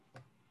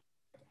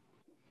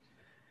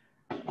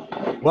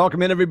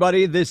Welcome in,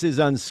 everybody. This is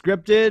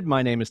Unscripted.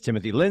 My name is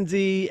Timothy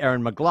Lindsay.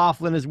 Aaron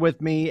McLaughlin is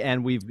with me,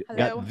 and we've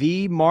got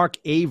the Mark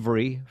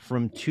Avery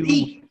from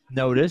Two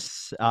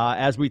Notice.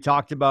 As we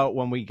talked about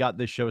when we got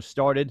this show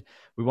started,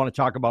 we want to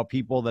talk about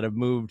people that have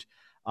moved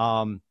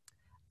out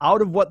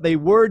of what they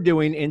were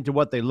doing into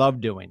what they love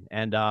doing,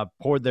 and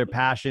poured their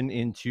passion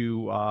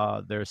into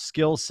their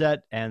skill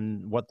set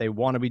and what they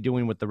want to be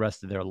doing with the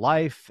rest of their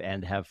life,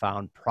 and have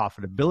found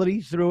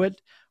profitability through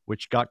it,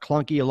 which got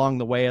clunky along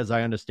the way, as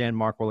I understand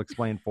Mark will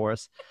explain for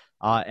us.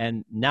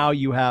 And now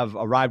you have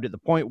arrived at the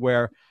point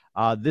where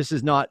this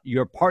is not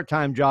your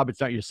part-time job.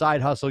 It's not your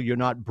side hustle. You're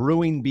not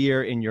brewing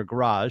beer in your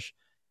garage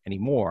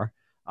anymore.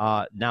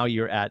 Now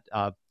you're at,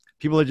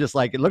 people are just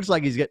like, it looks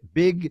like he's got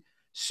big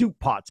soup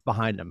pots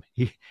behind him.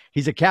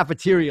 He's a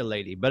cafeteria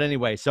lady. But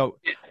anyway, so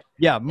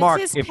yeah,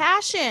 Mark, it's his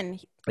passion.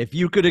 If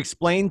you could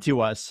explain to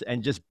us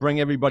and just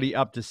bring everybody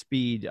up to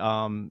speed,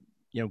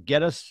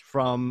 get us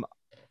from,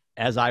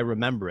 as I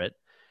remember it,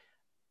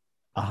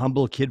 a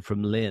humble kid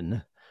from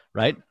Lynn,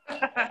 right?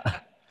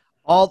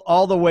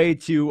 all the way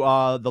to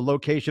the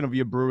location of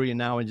your brewery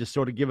now, and just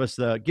sort of give us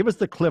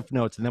the cliff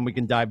notes, and then we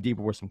can dive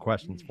deeper with some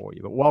questions for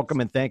you. But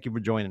welcome and thank you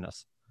for joining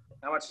us.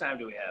 How much time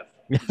do we have?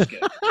 Just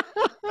kidding.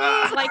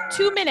 Like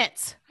 2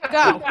 minutes.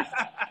 Go.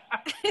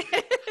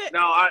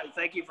 No,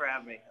 thank you for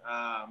having me.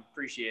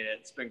 Appreciate it.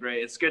 It's been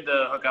great. It's good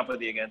to hook up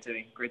with you again,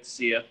 Timmy. Great to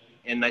see you,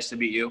 and nice to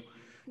meet you.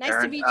 Nice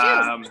Aaron. to meet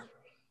you.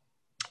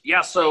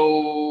 Yeah,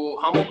 so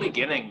humble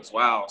beginnings.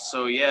 Wow.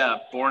 So yeah,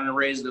 born and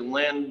raised in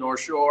Lynn,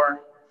 North Shore.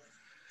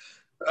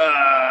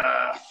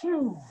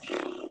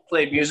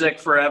 Played music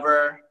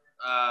forever.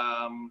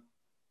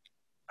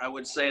 I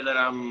would say that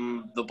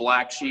I'm the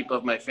black sheep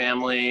of my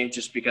family,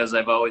 just because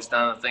I've always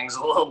done things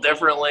a little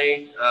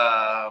differently.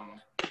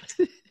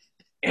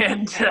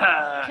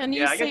 Can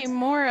you say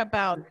more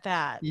about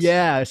that?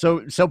 Yeah,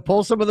 so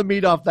pull some of the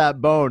meat off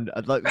that bone.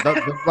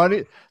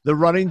 The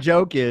running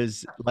joke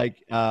is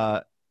like,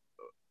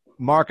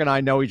 Mark and I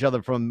know each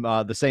other from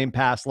the same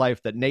past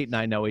life that Nate and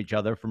I know each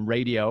other from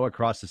radio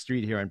across the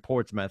street here in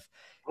Portsmouth.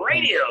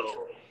 Radio.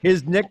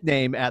 His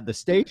nickname at the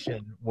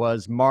station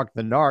was Mark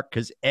the Narc,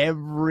 because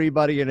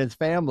everybody in his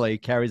family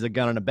carries a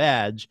gun and a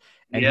badge.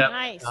 And yeah,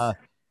 nice.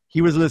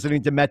 He was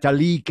listening to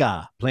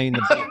Metallica playing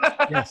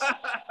the yes.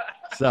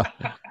 So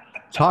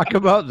talk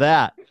about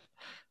that.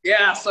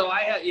 Yeah, so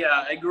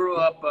I grew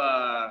up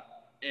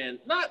and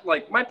not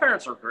like, my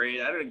parents were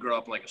great. I didn't grow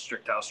up in like a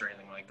strict house or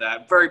anything like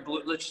that. Very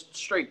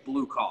straight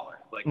blue collar.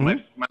 Like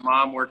my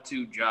mom worked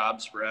 2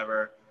 jobs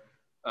forever.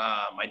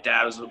 My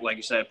dad was, like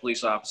you said, a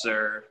police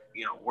officer.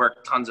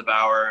 Worked tons of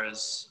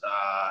hours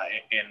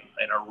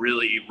in a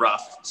really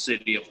rough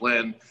city of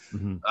Lynn.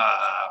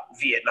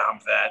 Vietnam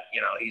vet.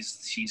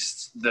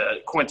 He's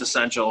the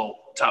quintessential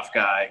tough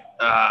guy.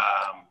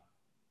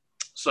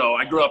 So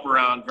I grew up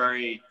around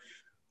very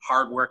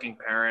hardworking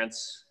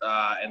parents,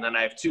 and then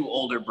I have 2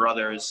 older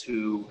brothers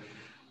who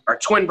are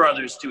twin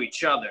brothers to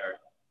each other,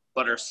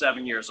 but are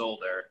 7 years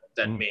older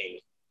than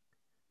me.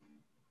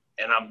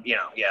 And I'm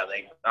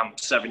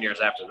 7 years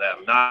after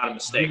them. Not a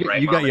mistake,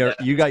 right?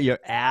 You got your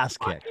ass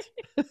kicked.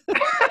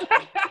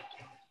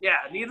 Yeah,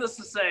 needless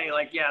to say,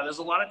 there's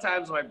a lot of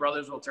times my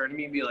brothers will turn to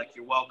me and be like,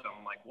 "You're welcome."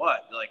 I'm like,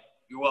 "What?" They're like,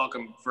 "You're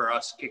welcome for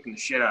us kicking the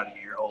shit out of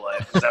you your whole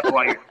life,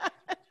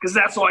 because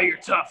that's why you're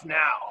tough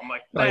now." I'm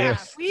like,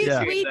 "Thanks." We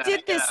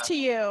did this to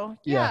you.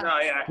 Yeah. No,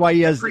 yeah. That's why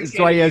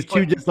he has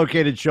 2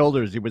 dislocated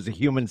shoulders. He was a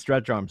human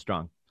Stretch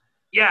Armstrong.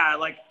 Yeah,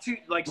 like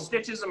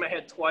stitches in my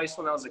head twice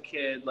when I was a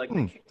kid. They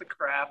kicked the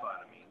crap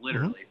out of me,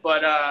 literally.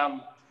 But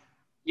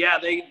yeah,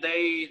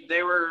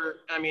 they were.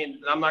 I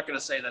mean, I'm not gonna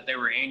say that they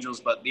were angels,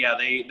 but yeah,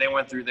 they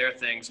went through their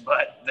things.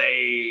 But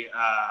they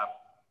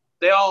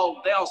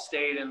all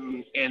stayed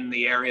in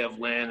the area of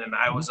Lynn, and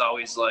I was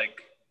always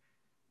like,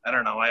 I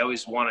don't know. I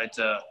always wanted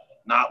to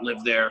not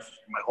live there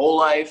my whole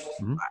life.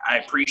 I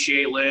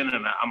appreciate Lynn,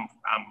 and I'm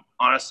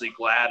honestly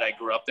glad I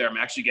grew up there. I'm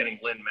actually getting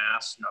Lynn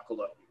Mass knuckled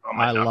up on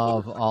my knuckle.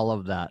 Love all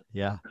of that.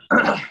 Yeah.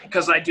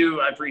 Because I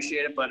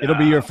appreciate it, but it'll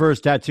be your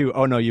first tattoo.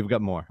 Oh no, you've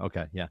got more.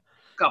 Okay. Yeah.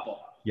 Couple,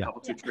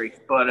 2, 3.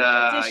 But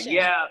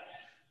yeah,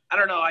 I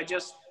don't know.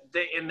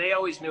 They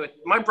always knew it.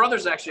 My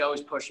brothers actually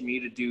always pushed me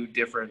to do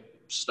different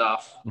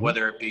stuff,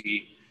 whether it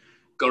be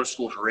go to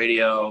school for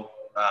radio,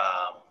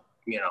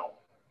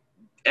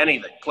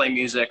 anything, play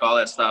music, all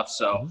that stuff.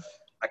 So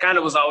I kind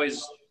of was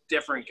always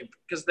different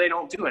because they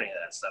don't do any of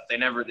that stuff. They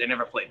never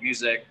played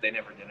music. They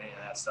never did any of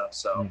that stuff.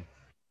 So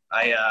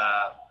I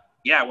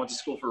went to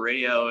school for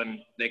radio, and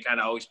they kind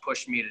of always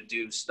pushed me to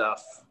do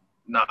stuff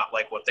not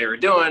like what they were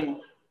doing.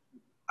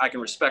 I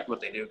can respect what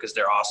they do because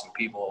they're awesome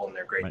people and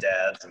they're great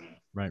dads and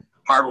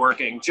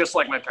hardworking, just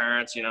like my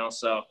parents,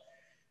 So,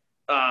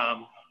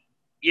 I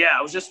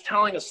was just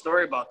telling a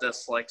story about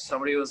this. Like,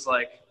 somebody was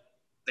like,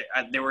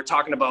 they were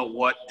talking about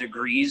what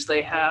degrees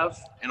they have,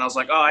 and I was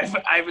like, "Oh, I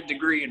have a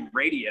degree in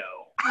radio."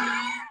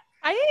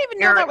 I didn't even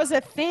know that was a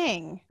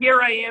thing.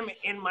 Here I am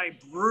in my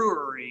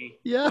brewery.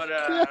 Yeah.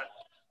 But,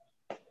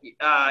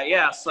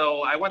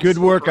 so I went Good to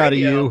school work for out of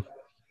radio.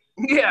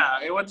 you. Yeah,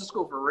 I went to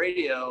school for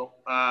radio.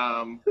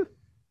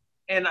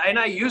 and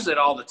I use it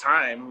all the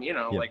time, you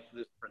know, like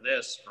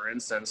for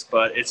instance,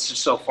 but it's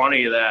just so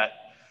funny that,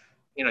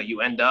 you know,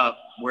 you end up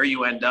where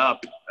you end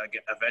up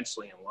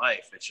eventually in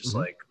life. It's just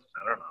like,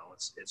 I don't know.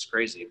 It's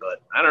crazy,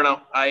 but I don't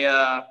know. I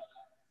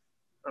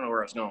don't know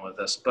where I was going with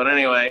this, but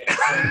anyway.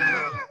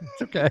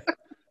 It's okay.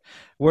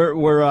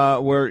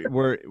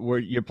 We're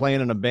you're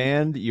playing in a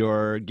band,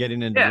 you're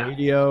getting into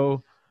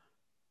radio.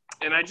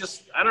 And I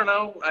don't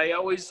know. I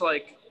always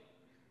like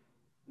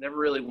never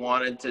really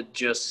wanted to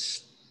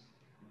just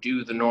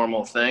do the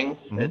normal thing.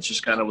 It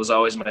just kind of was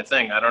always my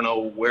thing. I don't know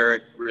where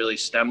it really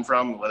stemmed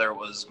from, whether it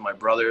was my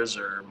brothers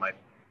or my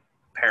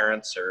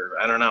parents or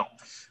I don't know.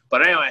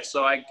 But anyway,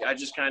 so I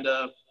just kind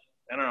of,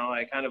 I don't know.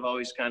 I kind of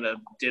always kind of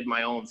did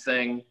my own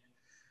thing,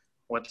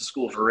 went to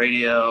school for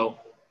radio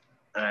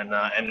and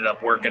ended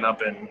up working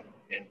up in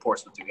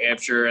Portsmouth, New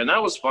Hampshire. And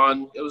that was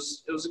fun. It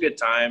was a good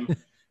time.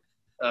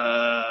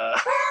 I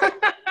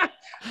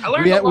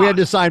learned we had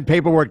to sign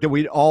paperwork that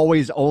we'd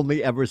always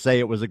only ever say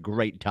it was a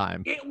great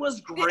time. It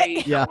was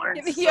great. Yeah.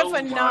 You have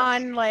a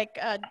non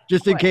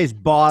just in case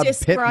Bob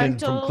Pittman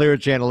from Clear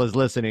Channel is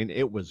listening.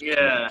 It was great.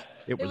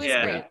 It was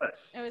great.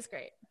 It was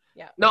great.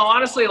 Yeah. No,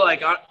 honestly,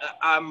 like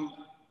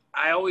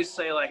I always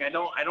say, like, I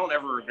don't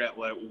ever regret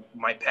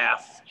my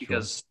path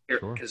because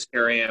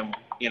here I am,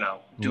 you know,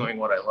 doing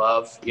what I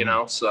love, you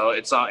know. So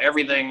it's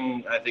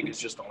everything. I think is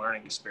just a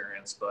learning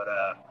experience. But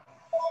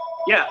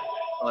yeah,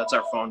 well, that's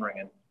our phone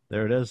ringing.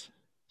 There it is.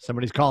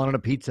 Somebody's calling it a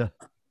pizza.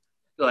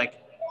 Like,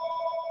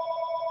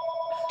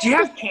 do you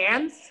have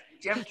cans?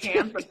 Do you have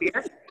cans of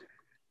beer?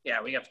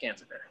 Yeah, we have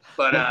cans of beer.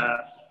 But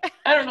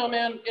I don't know,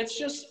 man.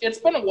 It's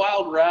been a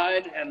wild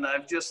ride, and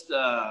I've just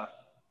I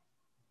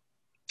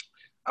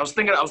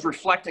was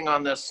reflecting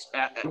on this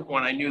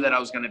when I knew that I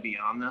was going to be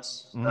on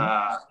this.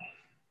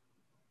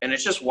 And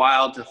it's just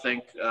wild to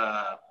think,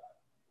 I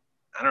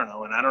don't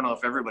know. And I don't know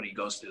if everybody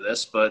goes through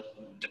this, but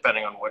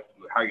depending on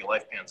how your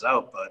life pans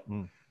out, but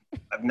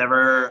I've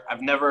never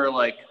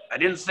like, I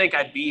didn't think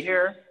I'd be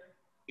here.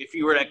 If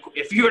you were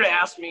to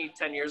ask me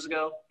 10 years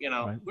ago, you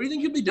know, what do you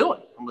think you'd be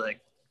doing? I'm like,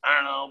 I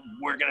don't know,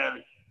 working at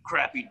a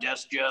crappy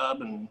desk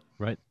job and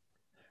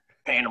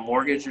paying a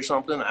mortgage or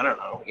something. I don't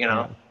know, you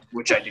know,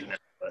 which I do now.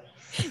 But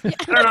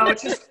I don't know.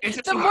 It's just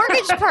the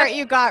mortgage part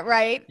you got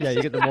right. Yeah,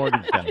 you get the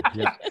mortgage done.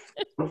 Yeah.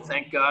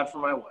 Thank God for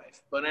my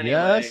wife. But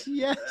anyway,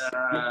 yes.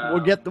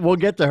 We'll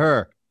get to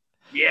her.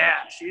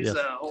 Yeah, she's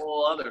a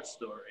whole other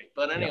story.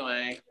 But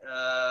anyway,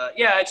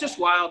 it's just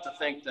wild to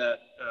think that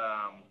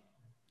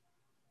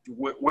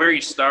where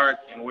you start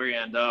and where you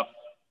end up,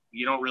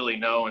 you don't really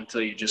know until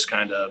you just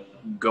kind of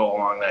go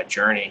along that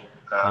journey.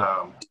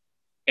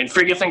 And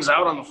figure things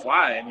out on the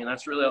fly. I mean,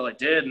 that's really all I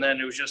did. And then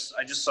I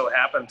just so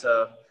happened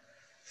to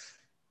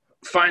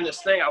find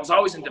this thing. I was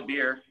always into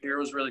beer. Beer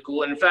was really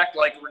cool. And in fact,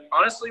 like,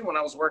 honestly, when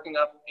I was working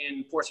up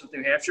in Portsmouth,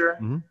 New Hampshire,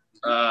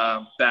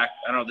 back,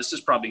 I don't know, this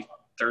is probably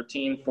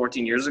 13,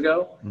 14 years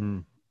ago,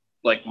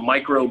 like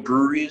micro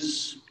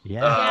breweries.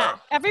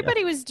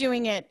 Everybody was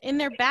doing it in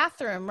their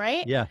bathroom,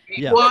 right?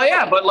 Well,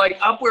 yeah, but like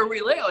up where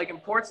we lay, like in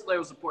Portsmouth, there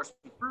was a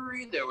Portsmouth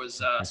Brewery. There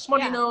was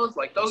Smutty Nose.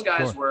 Like those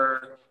guys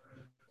were,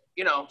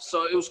 you know,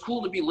 so it was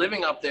cool to be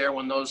living up there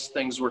when those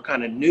things were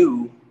kind of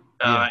new.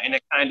 And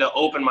it kind of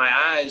opened my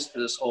eyes to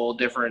this whole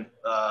different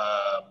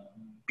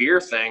beer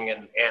thing.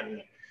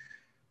 And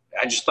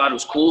I just thought it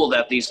was cool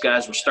that these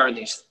guys were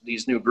starting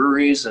these new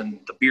breweries and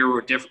the beer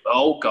were different.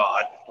 Oh,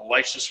 God. The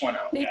lights just went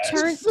out.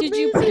 Did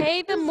you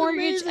pay the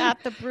mortgage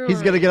at the brewery?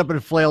 He's going to get up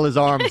and flail his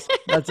arms.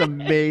 That's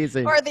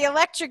amazing. Or the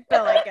electric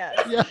bill, I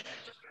guess.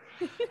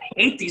 I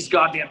hate these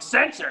goddamn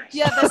sensors.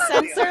 Yeah, the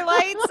sensor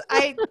lights.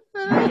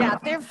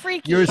 They're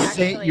freaky.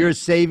 You're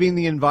saving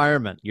the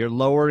environment. You're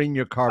lowering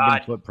your carbon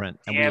footprint,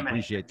 and we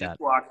appreciate that.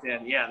 Walked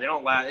in. Yeah, they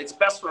don't last. It's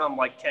best when I'm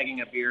like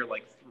kegging a beer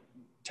like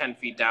 10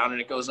 feet down and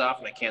it goes off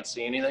and I can't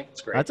see anything.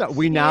 It's great.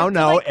 We now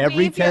know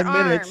every 10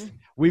 minutes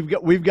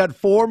we've got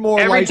 4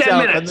 more lights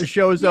out and the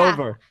show's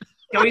over.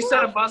 Can we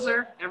set a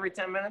buzzer every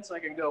 10 minutes so I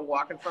can go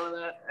walk in front of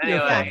that?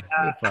 Anyway.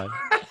 You're fine.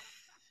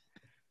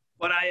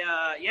 But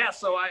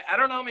so I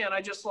don't know, man.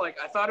 I just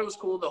I thought it was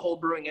cool, the whole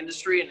brewing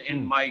industry,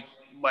 and my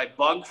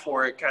bug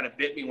for it kind of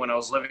bit me when I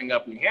was living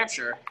up in New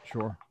Hampshire.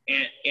 Sure.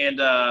 And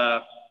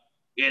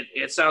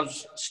it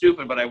sounds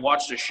stupid, but I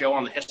watched a show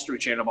on the History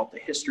Channel about the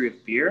history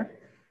of beer,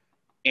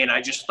 and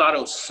I just thought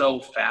it was so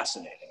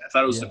fascinating. I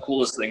thought it was the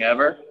coolest thing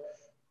ever.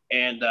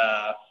 And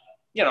a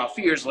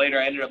few years later,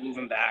 I ended up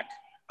moving back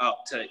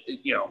up to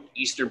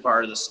eastern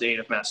part of the state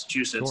of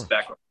Massachusetts.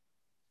 Sure.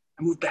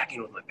 I moved back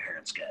in with my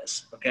parents,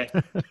 guys. Okay.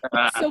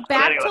 So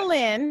back to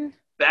Lynn.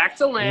 Back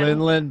to Lynn.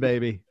 Lynn,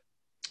 baby.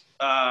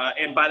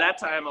 And by that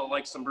time,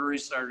 some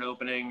breweries started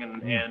opening,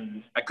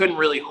 and I couldn't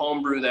really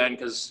homebrew then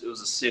because it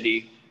was a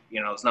city.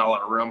 There's not a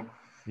lot of room.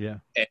 Yeah.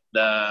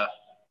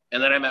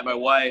 And then I met my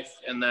wife,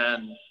 and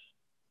then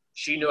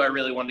she knew I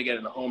really wanted to get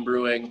into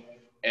homebrewing.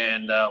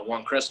 And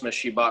one Christmas,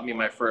 she bought me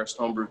my first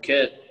homebrew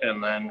kit,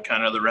 and then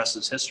kind of the rest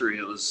is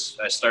history.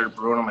 I started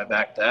brewing on my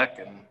back deck,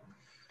 and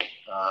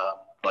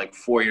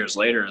 4 years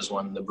later is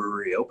when the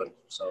brewery opened.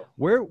 So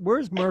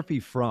where's Murphy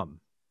from?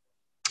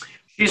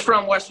 She's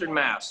from Western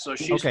Mass, so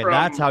she's okay. from,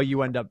 That's how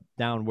you end up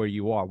down where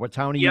you are. What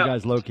town are you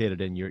guys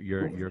located in?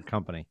 Your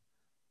company.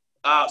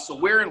 So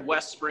we're in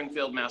West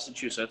Springfield,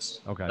 Massachusetts.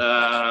 Okay.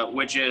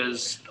 Which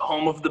is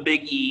home of the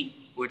Big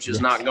E, which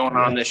is not going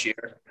on this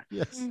year.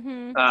 Yes.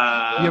 Mm-hmm.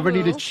 You ever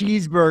need a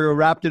cheeseburger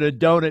wrapped in a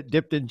donut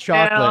dipped in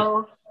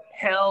chocolate?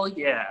 Hell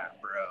yeah,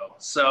 bro.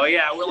 So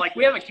yeah,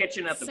 we have a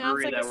kitchen at the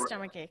brewery like that a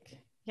stomachache.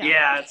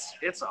 Yeah,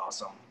 it's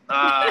awesome.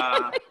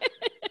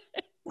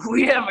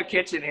 We have a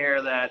kitchen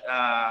here that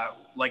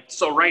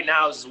so right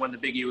now is when the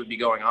Big E would be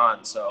going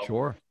on. So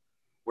sure.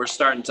 We're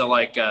starting to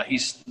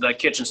the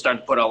kitchen's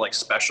starting to put out like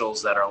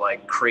specials that are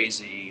like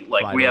crazy.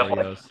 Like fried we have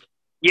Oreos.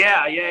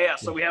 Yeah.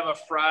 So we have a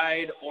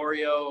fried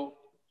Oreo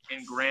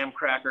and graham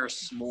cracker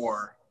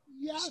s'more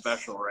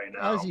special right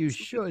now. As you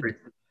should.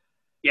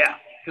 Yeah,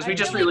 because we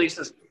just released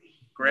this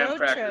graham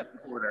cracker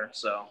porter.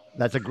 So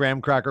that's a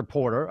graham cracker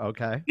porter.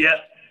 Okay. Yeah.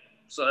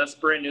 So that's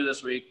brand new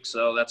this week.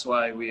 So that's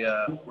why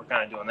we're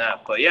kind of doing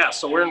that. But yeah,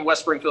 so we're in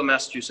West Springfield,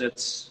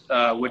 Massachusetts,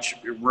 which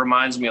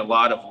reminds me a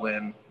lot of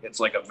Lynn. It's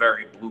like a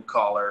very blue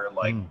collar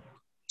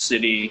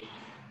city.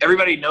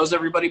 Everybody knows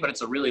everybody, but it's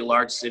a really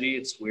large city.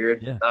 It's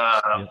weird. Yeah.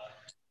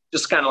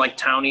 Just kind of like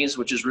townies,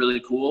 which is really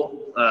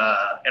cool.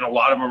 And a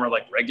lot of them are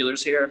like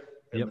regulars here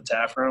in the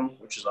tap room,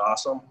 which is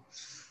awesome.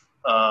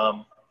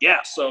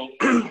 Yeah. So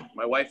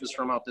my wife is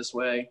from out this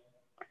way.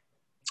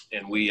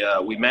 And we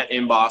met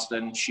in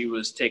Boston. She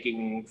was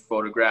taking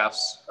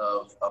photographs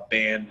of a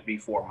band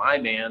before my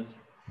band.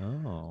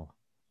 Oh.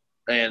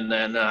 And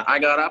then I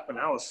got up and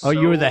I was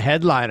you were the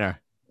headliner.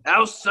 I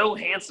was so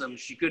handsome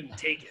she couldn't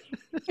take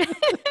it.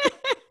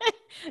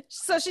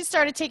 So she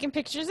started taking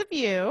pictures of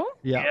you.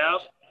 Yeah.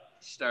 Yep.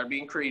 She started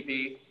being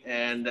creepy.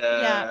 And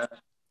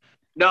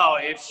no,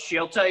 if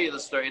she'll tell you the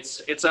story.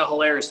 It's a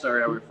hilarious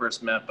story how we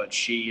first met, but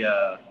she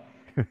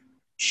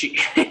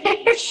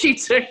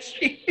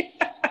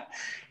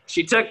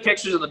She took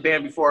pictures of the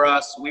band before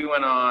us. We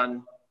went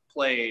on,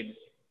 played,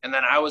 and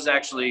then I was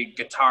actually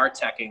guitar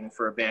teching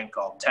for a band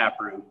called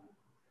Taproot.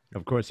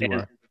 Of course you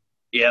were.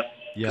 Yep.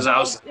 Because I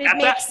was. It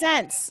makes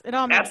sense. It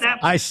all makes sense.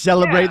 I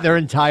celebrate their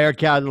entire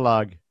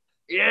catalog.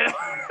 Yeah.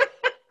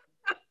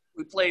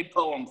 We played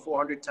Poem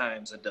 400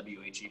 times at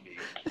WHEB.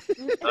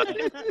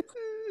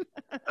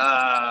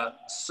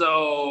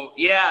 So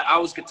yeah, I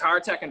was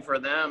guitar teching for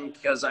them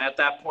because at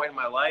that point in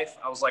my life,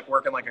 I was like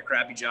working like a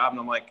crappy job, and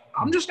I'm like,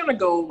 I'm just gonna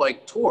go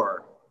like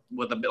tour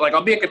with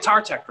I'll be a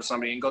guitar tech for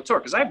somebody and go tour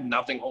because I have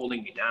nothing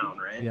holding me down,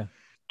 right? Yeah.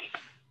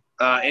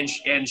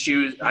 And she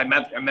was, I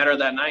met her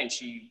that night, and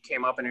she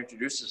came up and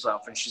introduced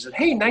herself, and she said,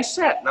 "Hey, nice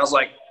set," and I was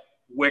like,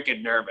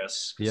 wicked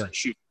nervous. Yeah.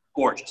 She was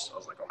gorgeous. I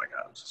was like, oh my god.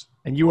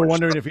 And you were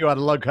wondering if you had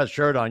a lug cut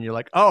shirt on. You're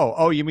like,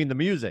 oh, you mean the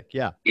music?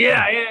 Yeah.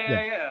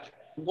 Yeah.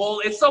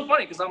 Well, it's so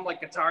funny because I'm like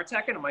guitar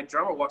teching, and my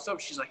drummer walks up.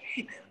 She's like,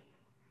 "Hey, man,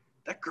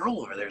 that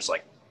girl over there's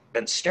like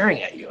been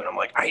staring at you." And I'm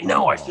like, "I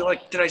know. I feel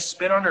like, did I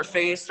spit on her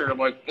face, or I'm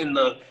like during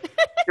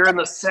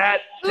the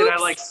set? Did I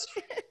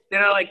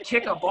like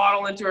kick a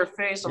bottle into her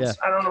face?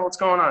 I don't know what's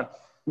going on."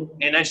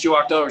 And then she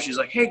walked over. She's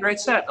like, "Hey, great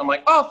set." I'm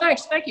like, "Oh,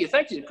 thanks, thank you,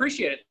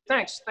 appreciate it.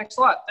 Thanks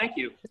a lot, thank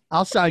you."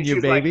 I'll sign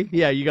you, baby.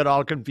 Like, you got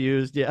all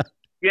confused. Yeah.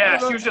 Yeah,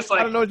 she was just like,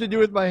 I don't know what to do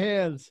with my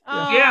hands.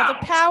 The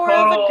power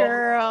of a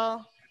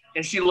girl.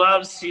 And she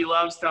loves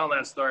telling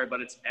that story,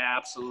 but it's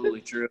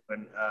absolutely true.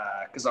 And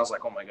because I was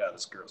like, oh my god,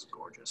 this girl's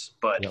gorgeous.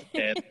 But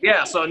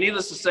so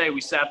needless to say,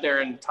 we sat there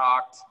and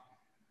talked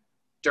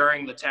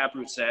during the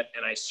Taproot set,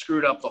 and I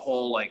screwed up the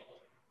whole like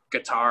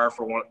guitar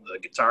for the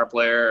guitar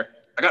player.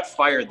 I got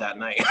fired that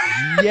night.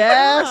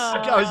 Yes,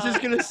 I was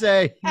just gonna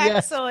say.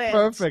 Excellent. Yes,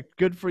 perfect.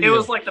 Good for you. It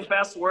was like the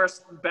best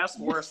worst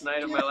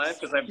night of my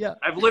life because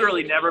I've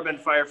literally never been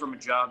fired from a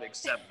job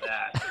except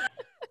that.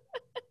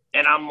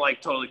 And I'm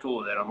like totally cool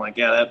with it. I'm like,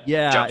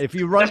 if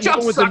you run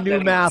with the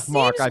new math,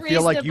 Mark, I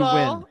feel like you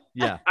win.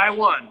 Yeah, I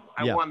won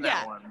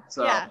that one.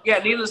 So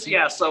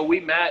so we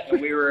met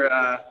and we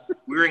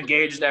were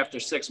engaged after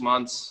 6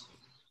 months.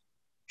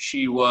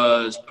 She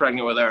was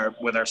pregnant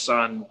with our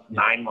son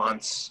 9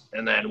 months,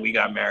 and then we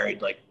got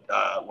married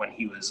when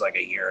he was like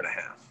a year and a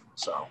half.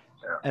 So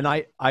yeah. And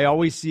I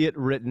always see it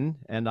written,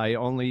 and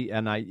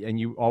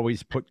you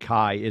always put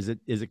Kai. Is it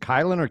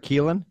Kylan or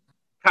Keelan?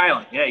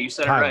 Kylan, yeah, you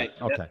said Kylan. It right.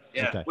 Okay.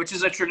 Yeah. Okay. Which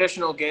is a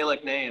traditional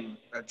Gaelic name,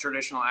 a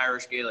traditional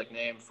Irish Gaelic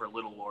name for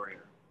little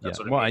warrior. That's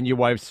what it means. And your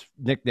wife's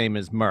nickname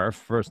is Murph,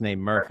 first name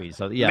Murphy.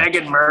 So yeah.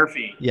 Megan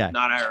Murphy. Yeah.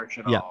 Not Irish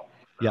at all.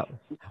 Yeah.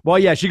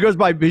 Well, she goes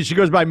by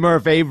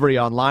Murph Avery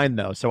online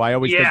though. So I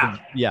always think of,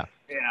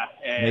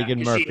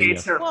 Megan Murphy. She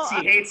hates her.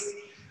 She hates.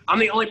 I'm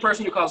the only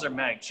person who calls her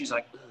Meg. She's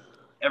like, ugh.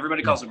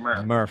 Everybody calls her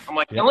Murph. Murph. I'm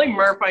like, the only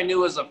Murph I knew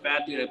was a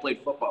fat dude I played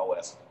football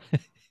with.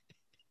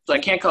 So I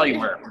can't call you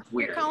Murph. It's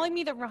weird. You're calling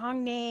me the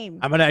wrong name.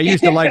 I mean, I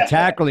used to like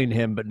tackling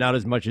him, but not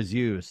as much as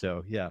you.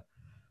 So yeah.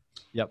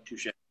 Yep.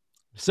 Touché.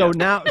 So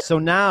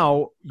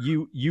now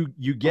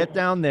you get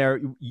down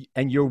there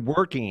and you're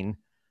working.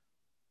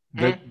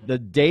 The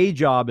day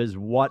job is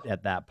what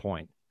at that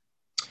point?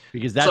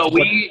 Because that's what 2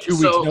 weeks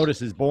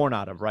notice is born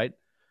out of, right?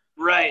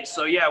 Right.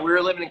 So yeah, we were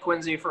living in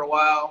Quincy for a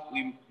while.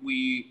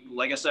 We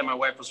like I said, my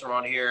wife was from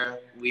out here.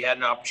 She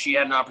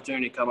had an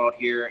opportunity to come out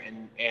here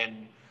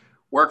and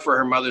work for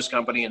her mother's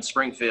company in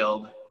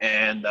Springfield.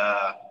 And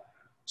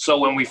so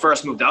when we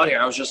first moved out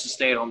here, I was just a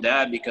stay-at-home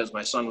dad because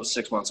my son was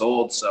 6 months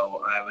old.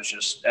 So I was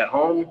just at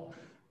home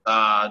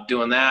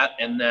doing that.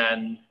 And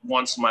then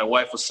once my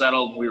wife was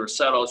settled, we were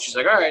settled. She's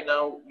like, all right,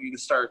 now you can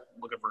start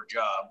looking for a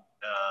job.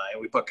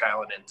 And we put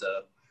Kylan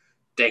into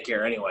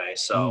daycare anyway.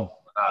 So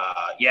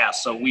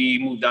so we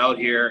moved out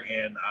here,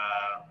 and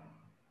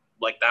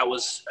like that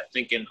was, I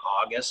think, in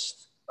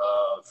August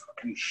of,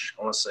 I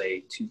want to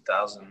say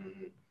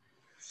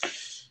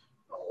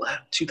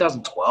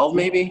 2012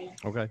 maybe.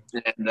 Okay.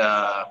 And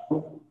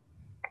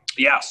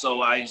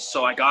so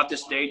I got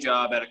this day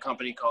job at a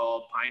company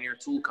called Pioneer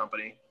Tool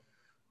Company,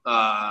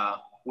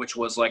 which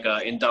was like a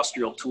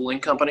industrial tooling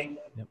company.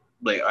 Yep.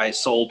 Like I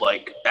sold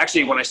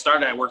actually when I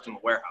started, I worked in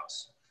the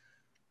warehouse.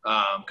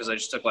 Because I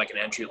just took like an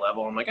entry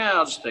level. I'm like,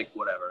 I'll just take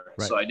whatever.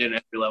 Right. So I did an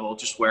entry level,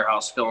 just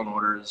warehouse, filling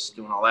orders,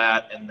 doing all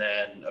that. And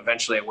then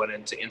eventually I went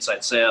into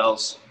inside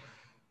sales.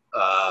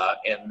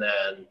 And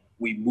then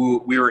we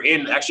were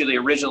in, actually the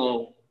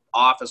original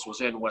office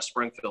was in West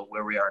Springfield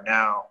where we are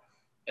now.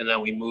 And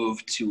then we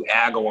moved to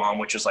Agawam,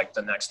 which is like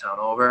the next town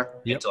over,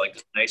 into like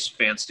this nice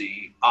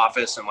fancy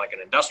office and like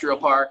an industrial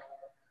park.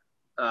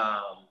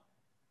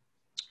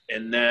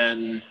 And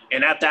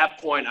at that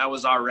point I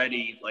was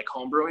already like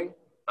homebrewing.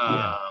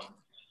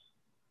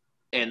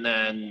 And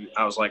then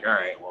I was like, all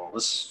right, well,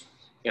 this,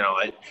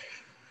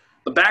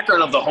 the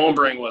background of the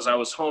homebrewing was I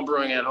was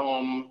homebrewing at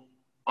home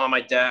on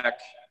my deck,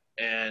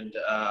 and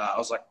I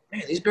was like,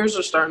 man, these beers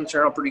are starting to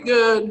turn out pretty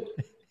good.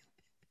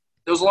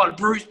 There was a lot of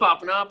breweries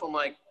popping up. I'm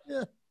like,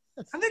 I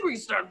think we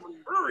can start a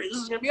brewery. This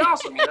is going to be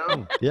awesome,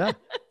 Yeah.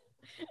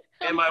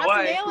 And my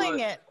wife nailing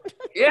it.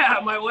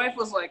 My wife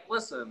was like,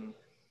 listen,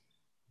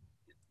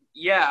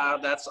 yeah,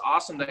 that's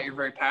awesome that you're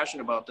very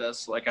passionate about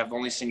this. Like, I've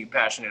only seen you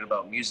passionate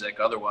about music.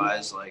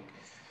 Otherwise, like,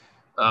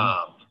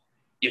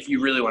 if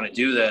you really want to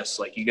do this,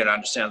 like, you got to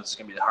understand this is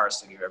going to be the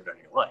hardest thing you've ever done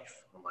in your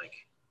life. I'm like,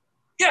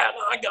 yeah,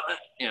 no, I got it.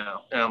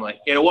 And I'm like,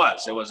 it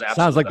was absolutely.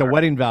 Sounds like the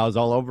wedding vows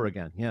all over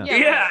again. Yeah.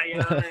 You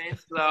know what I mean?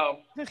 So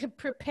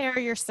prepare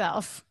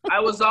yourself. I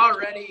was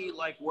already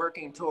like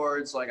working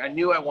towards, like, I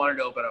knew I wanted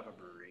to open up a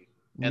brewery.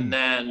 And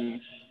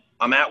then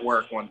I'm at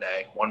work one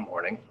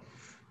morning.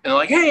 And they're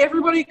like, hey,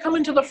 everybody come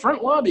into the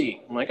front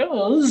lobby. I'm like,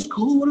 oh, this is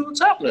cool. What's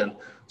happening?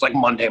 It's like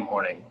Monday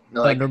morning.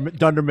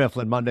 Dunder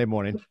Mifflin, Monday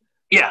morning.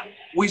 Yeah,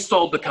 we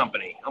sold the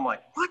company. I'm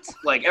like, what?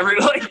 Like,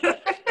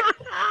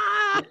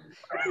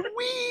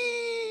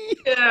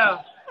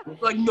 yeah.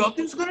 Like,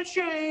 nothing's going to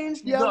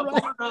change. Yeah,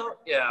 right.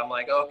 Yeah, I'm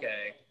like,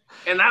 okay.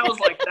 And that was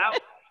like,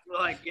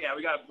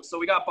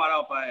 we got bought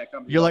out by a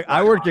company. You're like,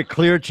 I worked at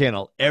Clear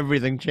Channel.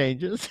 Everything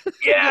changes.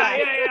 Yeah.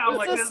 I'm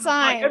like, a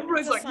sign. Like,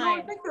 everybody's like, no,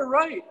 I think they're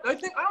right. I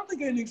don't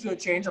think anything's going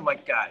to change. I'm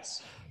like,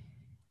 guys,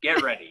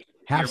 get ready.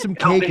 Have some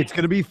cake. It's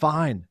going to be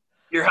fine.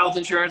 Your health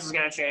insurance is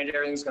going to change.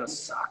 Everything's going to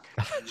suck.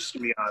 I'm just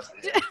going to be honest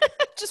with you.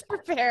 Just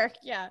prepare.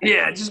 Yeah.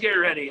 Yeah, just get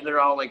ready. And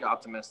they're all like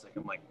optimistic.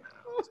 I'm like,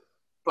 no.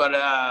 But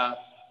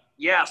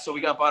so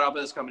we got bought out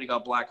by this company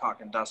called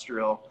Blackhawk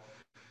Industrial.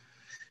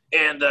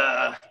 And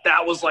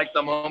that was like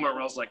the moment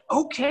where I was like,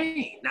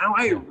 okay, now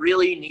I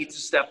really need to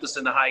step this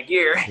into high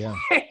gear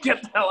and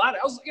get the hell out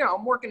of it.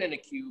 I'm working in a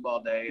cube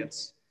all day.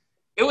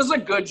 It was a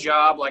good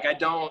job. Like,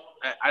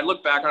 I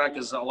look back on it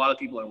because a lot of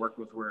people I worked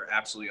with were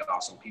absolutely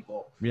awesome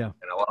people. Yeah.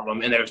 And a lot of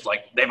them, and there's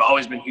like, they've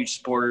always been huge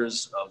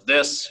supporters of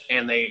this,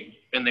 and they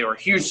were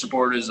huge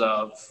supporters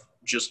of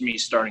just me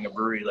starting a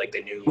brewery. Like,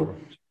 they knew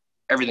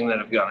everything that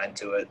had gone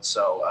into it.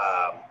 So,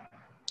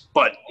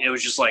 but it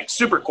was just like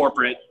super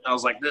corporate. I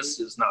was like, this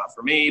is not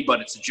for me, but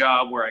it's a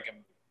job where I can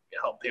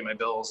help pay my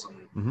bills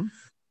and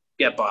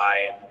get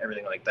by and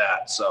everything like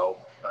that. So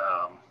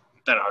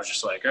then I was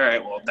just like, all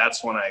right, well,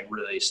 that's when I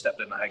really stepped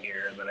into high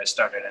gear. And then I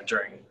started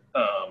entering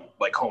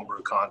like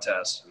homebrew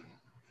contests and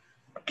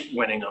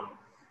winning them.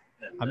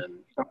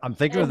 I'm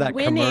thinking of that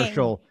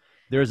commercial.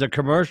 There's a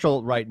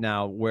commercial right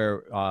now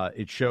where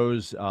it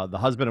shows the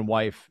husband and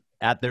wife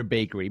at their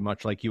bakery,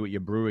 much like you at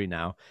your brewery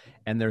now,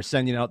 and they're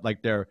sending out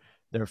like their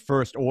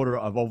first order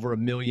of over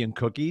 1 million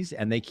cookies,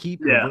 and they keep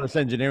reverse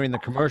engineering the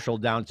commercial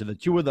down to the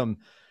two of them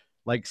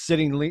like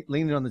sitting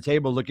leaning on the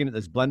table looking at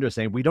this blender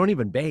saying, we don't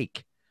even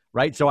bake,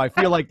 right? So I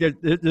feel like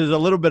there's a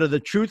little bit of the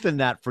truth in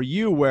that for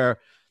you where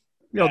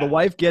the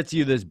wife gets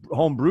you this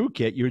home brew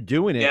kit, you're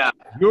doing it,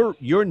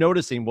 you're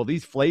noticing, well,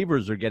 these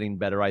flavors are getting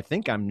better, I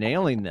think I'm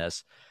nailing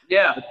this.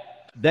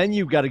 Then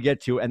you've got to get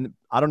to, and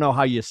I don't know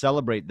how you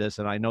celebrate this,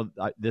 and I know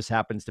this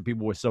happens to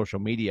people with social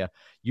media,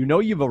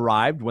 you've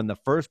arrived when the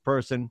first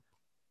person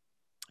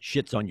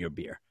shits on your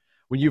beer,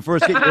 when you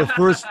first get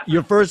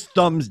your first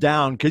thumbs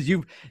down, because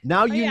you've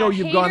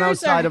gone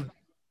outside of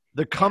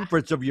the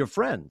comforts of your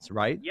friends,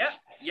 right? Yeah.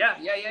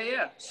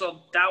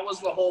 So that was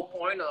the whole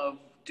point of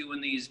doing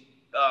these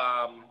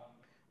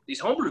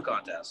homebrew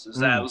contests, is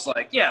that it was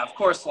like, of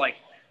course, like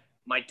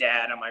my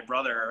dad and my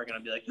brother are gonna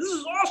be like, "This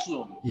is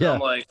awesome." Yeah. I'm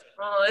like,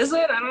 "Is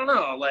it? I don't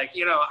know." Like,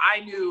 I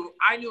knew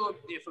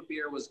if a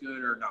beer was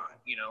good or not,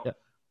 yeah.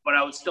 but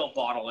I would still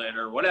bottle it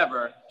or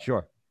whatever.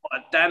 Sure.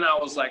 But then I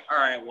was like, all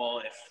right, well,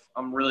 if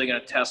I'm really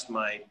gonna test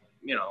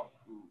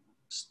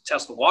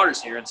test the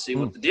waters here and see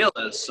what the deal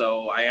is.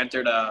 So I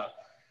entered a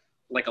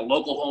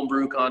local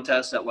homebrew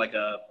contest at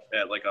a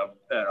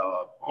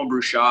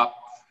homebrew shop,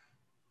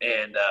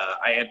 and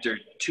I entered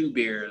 2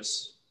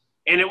 beers.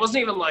 And it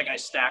wasn't even like I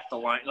stacked the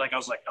line. Like I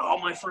was like, "Oh,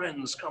 my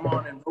friends, come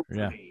on and vote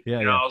for me." Yeah.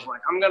 I was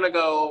like, "I'm gonna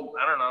go."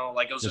 I don't know.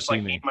 Like it was just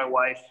like me and my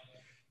wife,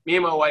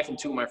 and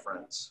 2 of my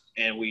friends,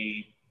 and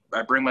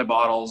I bring my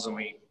bottles and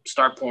we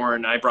start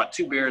pouring. I brought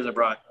 2 beers. I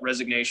brought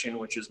Resignation,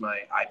 which is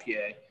my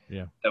IPA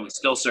that we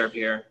still serve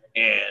here,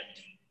 and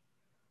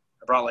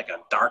I brought like a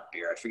dark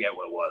beer. I forget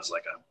what it was.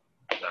 I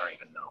don't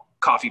even know,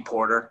 coffee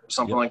porter or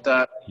something like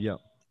that. Yeah.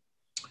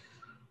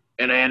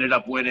 And I ended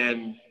up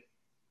winning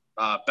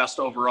best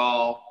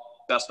overall,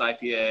 best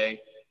IPA,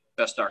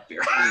 best dark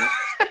beer.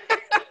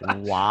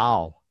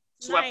 Wow.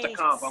 Swept the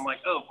comp. I'm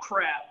like, oh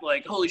crap!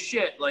 Like, holy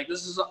shit! Like,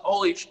 this is my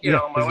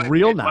wife.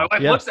 Real now. My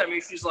wife looks at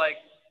me. She's like,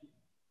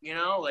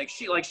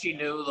 she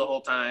knew the whole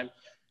time.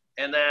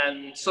 And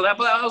then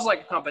that was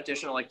like a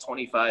competition of like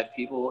 25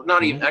 people.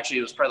 Not even actually,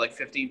 it was probably like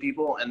 15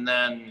 people. And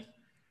then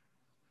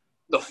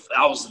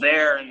I was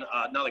there, and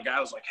another guy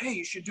was like, "Hey,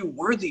 you should do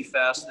Worthy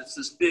Fest. It's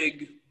this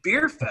big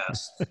beer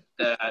fest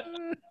that."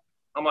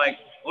 I'm like,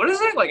 "What is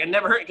it?" Like, I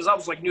never heard it because I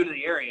was like new to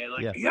the area.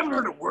 Like, You haven't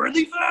heard of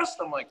Worthy Fest?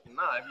 I'm like,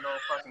 "Nah, I have no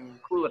fucking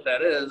clue what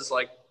that is."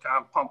 Like,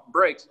 kind of pump the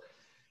brakes.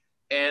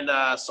 And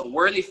so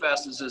Worthy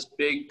Fest is this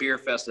big beer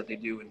fest that they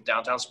do in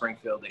downtown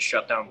Springfield. They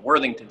shut down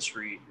Worthington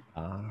Street,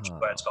 which is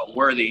why it's called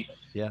Worthy.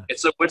 Yeah.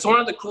 It's one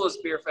of the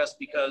coolest beer fests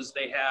because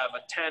they have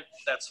a tent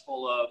that's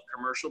full of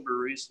commercial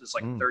breweries. There's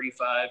like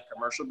 35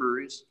 commercial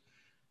breweries.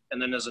 And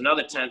then there's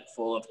another tent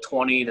full of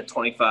 20 to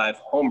 25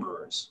 home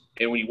brewers.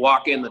 And when you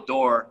walk in the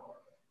door,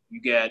 you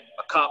get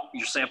a cup,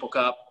 your sample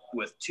cup,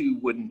 with 2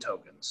 wooden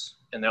tokens.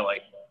 And they're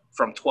like,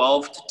 from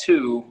 12 to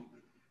 2,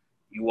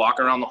 you walk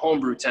around the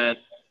homebrew tent,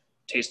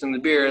 tasting the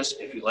beers.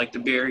 If you like the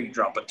beer, you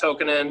drop a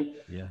token in.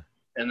 Yeah.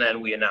 And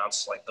then we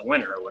announce like the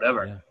winner or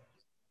whatever. Yeah.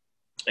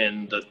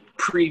 And the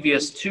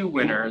previous 2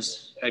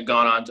 winners had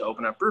gone on to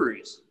open up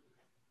breweries.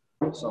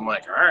 So I'm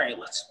like, all right,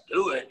 let's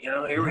do it.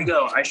 Here we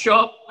go. I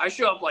show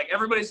up like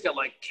everybody's got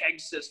like keg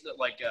system,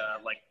 like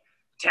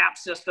tap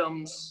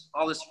systems,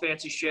 all this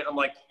fancy shit. I'm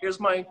like, here's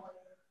my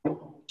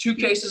 2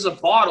 cases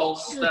of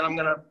bottles that I'm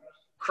gonna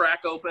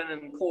crack open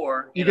and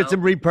pour. You get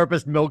some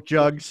repurposed milk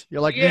jugs.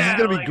 You're like, this is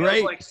gonna be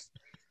great.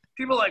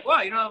 People are like,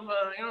 wow, you don't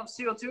have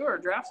CO2 or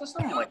a draft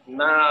system? I'm like,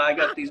 nah, I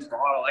got these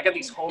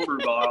homebrew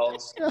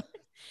bottles.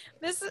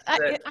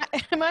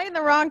 Am I in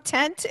the wrong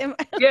tent?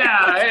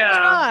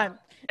 Yeah.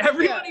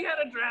 Everybody had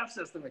a draft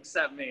system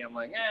except me. I'm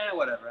like,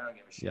 whatever. I don't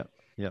give a shit.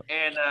 Yep.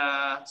 And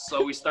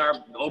so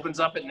opens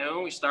up at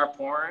noon. We start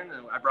pouring.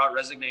 And I brought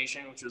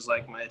Resignation, which was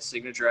like my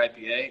signature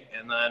IPA.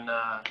 And then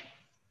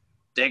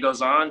day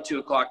goes on,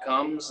 2:00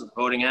 comes, the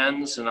voting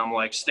ends, and I'm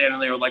like standing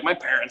there with like my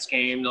parents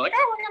came. They're like,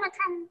 "Oh, we're gonna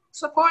come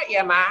support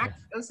you, Mark.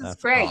 This is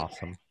great.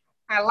 Awesome.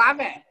 I love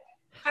it.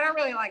 I don't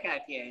really like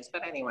IPAs,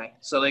 but anyway."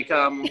 So they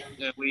come,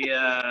 and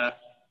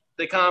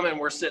they come, and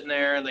we're sitting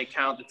there, and they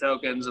count the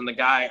tokens. And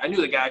I knew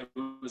the guy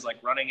who was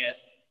like running it.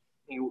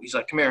 He's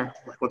like, "Come here."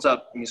 I'm like, "What's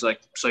up?" And he's like,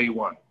 "So you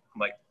won." I'm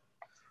like,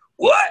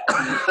 "What?"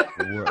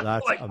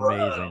 That's like,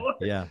 amazing. Whoa.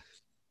 Yeah.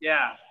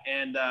 Yeah,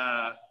 and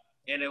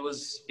it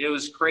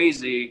was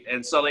crazy.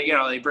 And so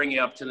they bring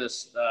you up to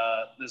this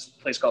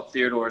place called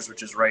Theodore's,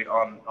 which is right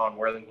on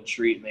Worthington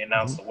Street, and they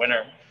announce the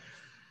winner.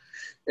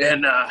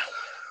 And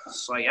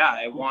so yeah,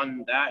 I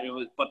won that.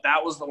 But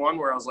that was the one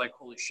where I was like,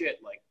 holy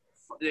shit! Like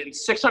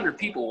 600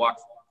 people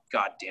walked.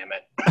 God damn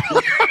it!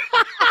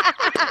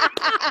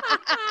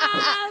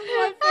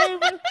 My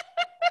favorite.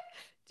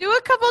 Do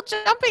a couple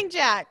jumping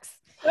jacks.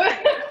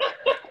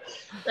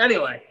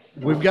 Anyway.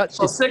 We've got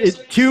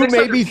 2,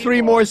 maybe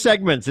 3 more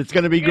segments. It's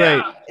going to be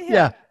great.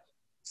 Yeah.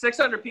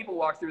 600 people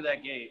walked through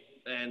that gate,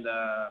 and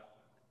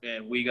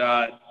we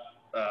got,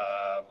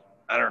 I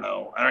don't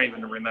know. I don't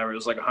even remember. It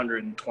was like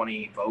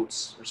 120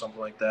 votes or something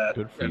like that.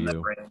 Good for in you. That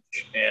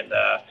range. And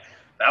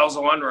that was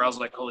the one where I was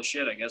like, holy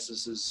shit, I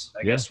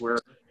guess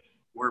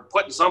we're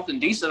putting something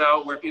decent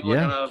out where people are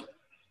going to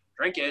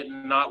drink it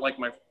and not like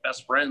my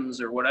best friends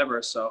or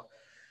whatever. So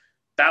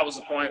that was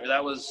the point.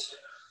 That was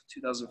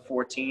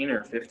 2014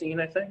 or 15,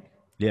 I think.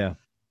 Yeah,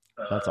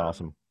 that's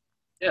awesome.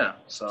 Yeah.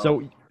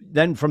 So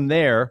then from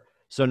there,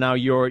 so now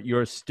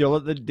you're still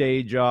at the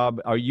day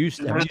job. Have you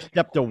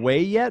stepped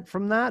away yet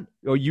from that,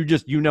 or you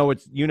just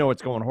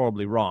it's going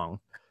horribly wrong?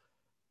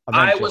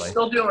 Eventually. I was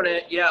still doing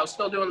it. Yeah, I was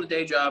still doing the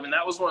day job, and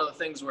that was one of the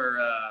things where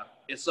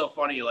it's so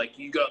funny. Like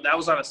that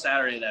was on a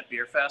Saturday, that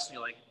beer fest, and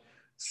you're like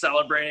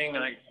celebrating,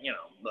 and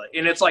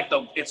and it's like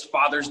it's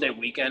Father's Day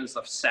weekend. It's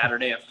the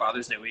Saturday of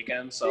Father's Day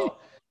weekend, so.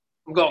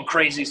 I'm going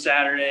crazy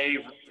Saturday,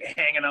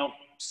 hanging out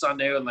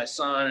Sunday with my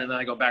son, and then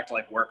I go back to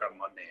like work on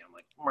Monday. I'm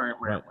like,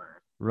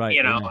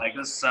 right. Like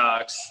this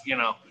sucks,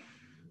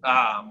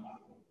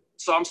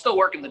 so I'm still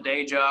working the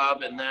day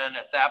job. And then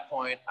at that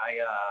point,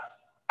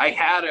 I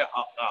had a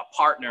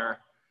partner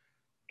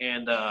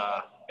and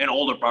an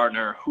older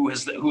partner who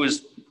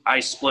I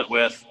split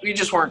with. We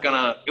just weren't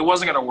it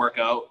wasn't gonna work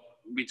out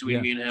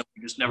between me and him.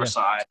 We just never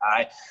saw eye to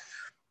eye.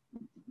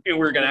 And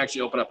we were gonna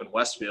actually open up in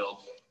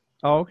Westfield.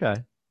 Oh, okay.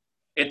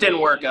 It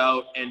didn't work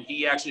out, and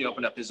he actually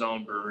opened up his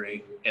own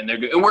brewery, and they're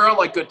good. And we're on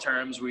like good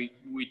terms. We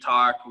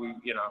talk. We're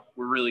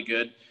really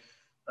good.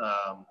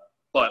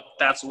 But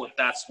that's what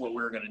we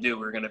were gonna do.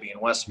 We were gonna be in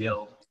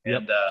Westfield,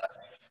 and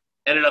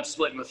ended up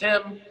splitting with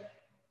him.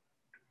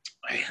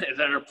 I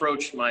then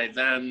approached my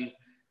then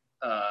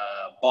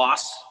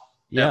boss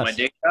at my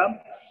day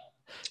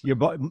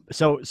job.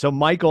 So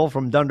Michael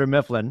from Dunder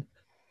Mifflin.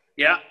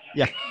 Yeah.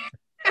 Yeah.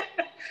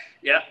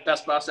 Yeah,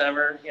 best boss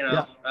ever.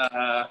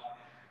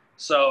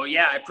 So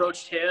yeah, I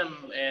approached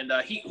him, and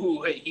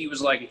he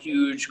was like a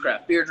huge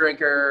craft beer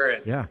drinker,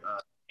 and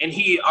and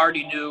he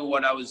already knew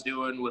what I was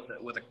doing with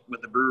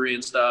the brewery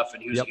and stuff,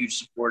 and he was a huge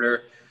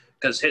supporter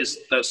because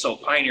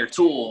Pioneer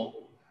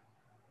Tool,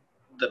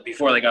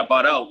 before they got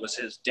bought out, was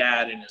his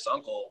dad and his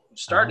uncle who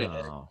started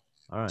it. All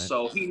right.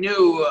 So he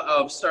knew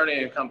of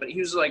starting a company. He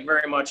was like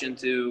very much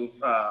into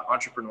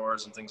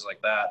entrepreneurs and things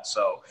like that.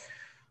 So,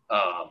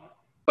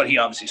 but he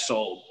obviously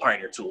sold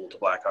Pioneer Tool to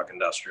Blackhawk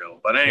Industrial.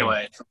 But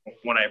anyway,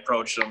 when I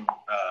approached him,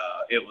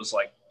 it was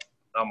like,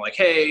 I'm like,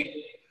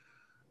 hey,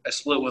 I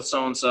split with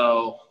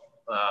so-and-so.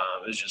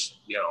 It was just,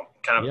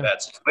 kind of a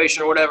bad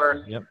situation or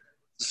whatever. Yep.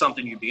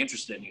 Something you'd be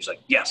interested in. He was like,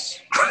 yes.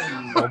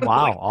 Oh,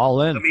 wow. Like,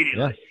 all in.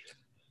 Immediately.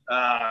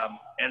 Yeah.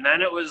 And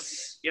then it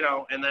was,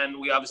 and then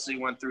we obviously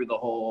went through the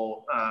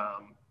whole,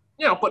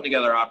 putting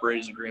together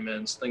operators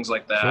agreements, things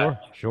like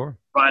that. Sure.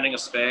 Finding a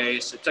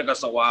space. It took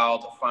us a while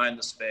to find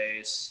the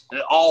space. This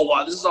is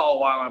all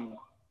while I'm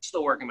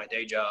still working my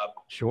day job.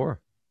 Sure.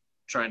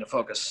 Trying to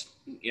focus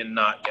and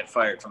not get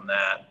fired from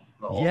that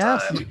the whole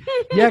time.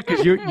 Yeah,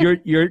 because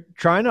you're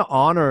trying to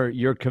honor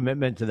your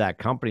commitment to that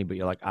company, but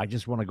you're like, I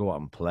just want to go out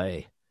and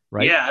play.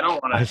 Right? Yeah, I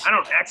don't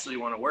actually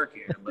want to work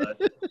here, but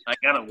I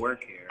gotta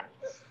work here.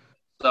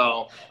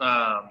 So,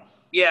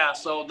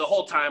 so the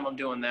whole time I'm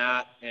doing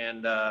that,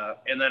 and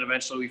then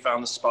eventually we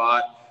found the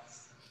spot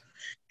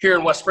here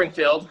in West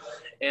Springfield,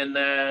 and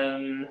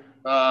then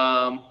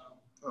oh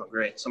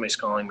great, somebody's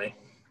calling me.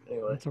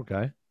 Anyway, that's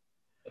okay.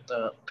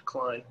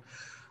 Decline.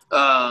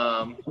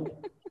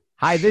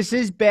 Hi, this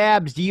is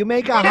Babs. Do you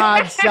make a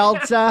hard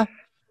seltzer?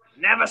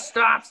 Never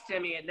stops,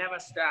 Timmy. It never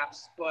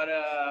stops. But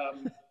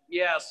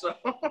so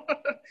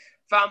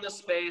found this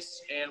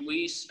space, and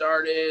we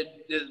started.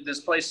 This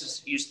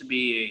place used to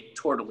be a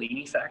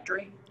tortellini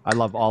factory. I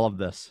love all of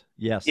this.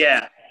 Yes.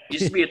 Yeah, it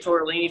used to be a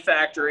tortellini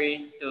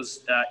factory. It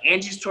was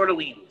Angie's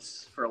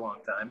Tortellinis for a long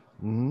time,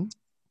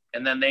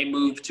 and then they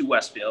moved to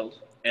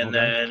Westfield, and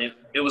then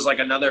it was like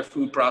another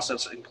food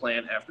processing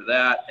plant after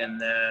that, and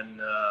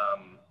then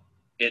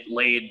it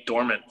laid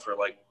dormant for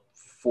like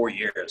 4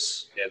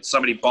 years. And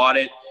somebody bought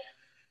it,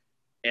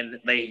 and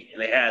they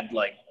had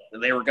like.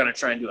 They were going to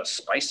try and do a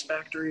spice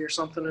factory or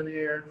something in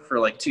here for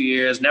like 2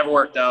 years. Never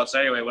worked out. So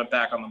anyway, went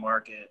back on the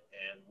market,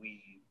 and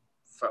we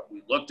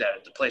looked at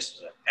it. The place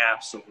was an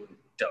absolute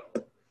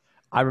dump.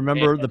 I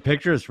remember the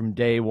pictures from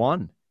day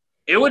one.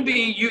 It would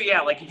be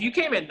like if you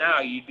came in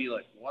now, you'd be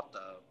like, what the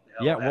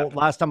hell happened?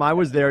 Well, last time I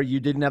was there, you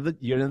didn't have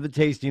the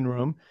tasting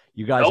room.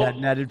 You guys had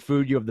netted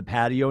food. You have the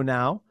patio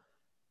now.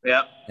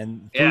 Yeah.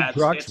 And food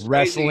trucks, it's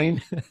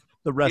wrestling.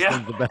 The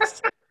wrestling's the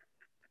best.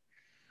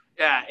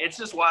 Yeah, it's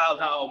just wild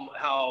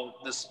how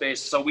the space.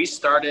 So we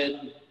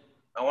started.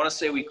 I want to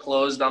say we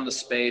closed on the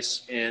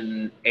space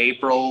in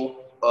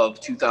April of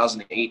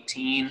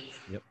 2018.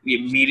 Yep. We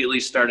immediately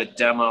started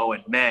demo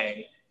in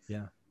May.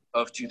 Yeah.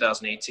 Of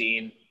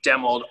 2018.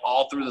 Demoed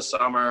all through the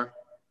summer,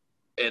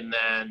 and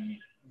then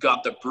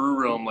got the brew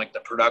room, like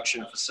the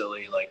production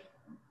facility, like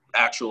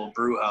actual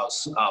brew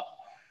house, up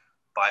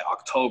by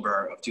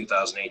October of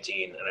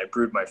 2018, and I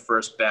brewed my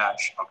first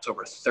batch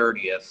October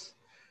 30th.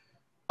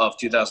 Of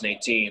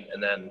 2018,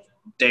 and then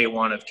day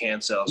one of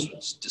can sales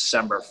was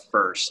December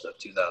 1st of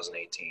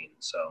 2018.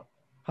 So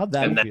how'd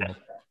that feel?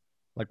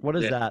 Like, what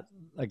is that?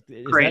 Like,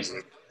 is crazy.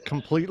 That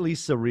completely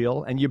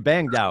surreal? And you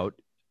banged out.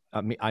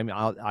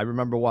 I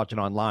remember watching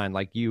online,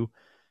 like you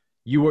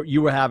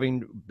were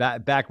having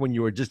back when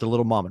you were just a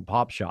little mom and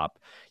pop shop.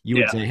 You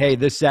would say, hey,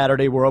 this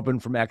Saturday we're open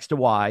from X to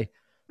Y.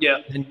 Yeah.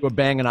 And you were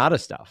banging out of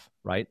stuff,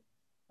 right?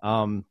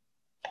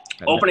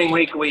 Opening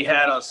week, we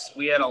had a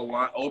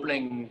line.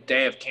 Opening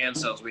day of can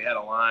sales, we had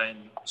a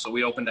line. So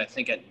we opened, I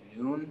think, at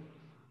noon,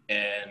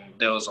 and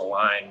there was a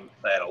line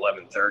at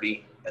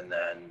 11:30, and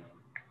then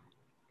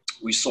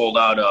we sold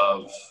out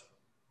of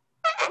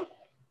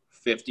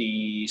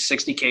 50,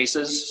 60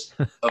 cases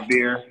of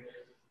beer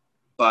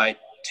by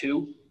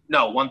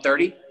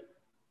 1:30,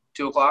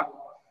 2 o'clock.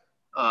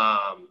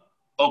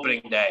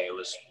 Opening day, it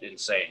was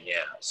insane.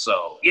 Yeah.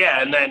 So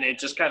and then it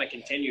just kind of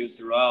continued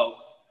throughout.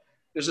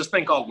 There's this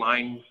thing called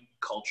line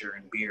culture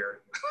in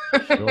beer.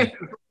 Sure.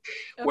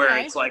 Where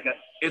it's like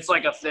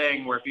a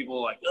thing where people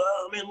are like,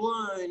 oh, I'm in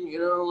line, you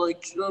know,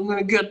 like I'm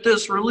gonna get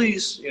this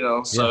release, you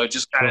know. So it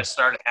just kind of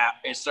started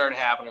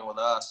happening with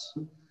us,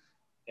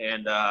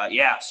 and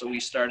so we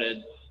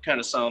started kind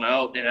of selling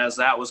out. And as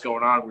that was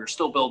going on, we were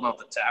still building up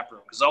the tap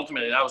room, because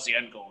ultimately that was the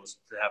end goal, was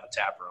to have a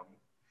tap room.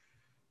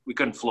 We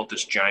couldn't float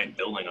this giant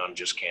building on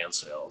just can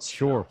sales.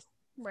 Sure.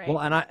 Right. Well,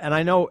 and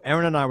I know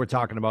Aaron and I were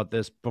talking about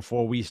this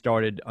before we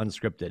started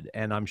Unscripted,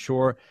 and I'm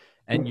sure,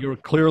 and you're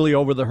clearly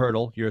over the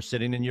hurdle. You're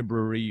sitting in your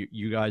brewery.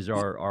 You guys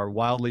are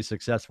wildly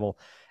successful.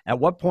 At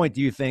what point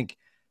do you think,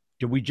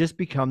 do we just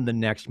become the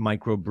next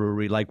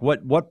microbrewery? Like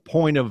what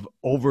point of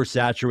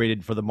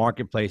oversaturated for the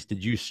marketplace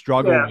did you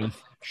struggle with?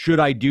 Should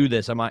I do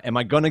this? Am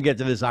I going to get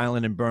to this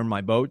island and burn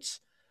my boats?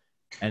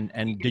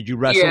 And did you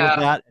wrestle with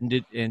that?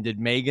 And did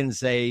Megan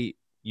say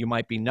you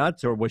might be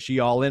nuts, or was she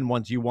all in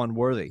once you won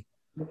Worthy?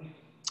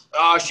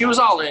 She was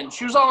all in.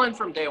 She was all in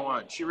from day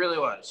one. She really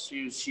was.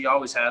 She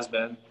always has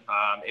been.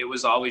 It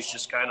was always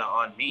just kind of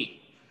on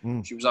me.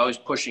 She was always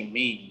pushing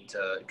me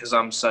because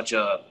I'm such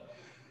a.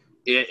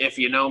 If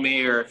you know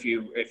me, or if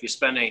you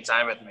spend any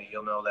time with me,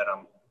 you'll know that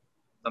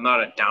I'm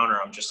not a downer.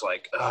 I'm just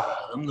like,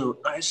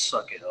 I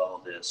suck at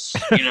all this.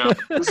 You know,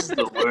 this is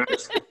the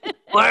worst.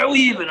 Why are we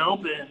even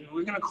open?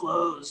 We're gonna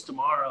close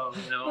tomorrow.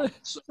 You know,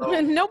 so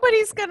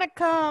nobody's gonna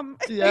come.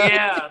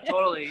 Yeah,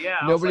 totally. Yeah,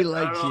 nobody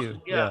likes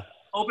you. Yeah.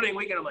 Opening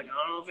weekend, I'm like,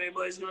 I don't know if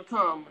anybody's gonna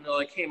come. And they're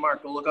like, hey,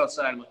 Mark, go look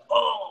outside. I'm like,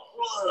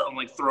 oh, I'm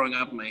like throwing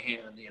up in my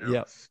hand, you know.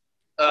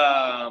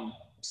 Yeah.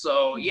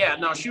 So yeah,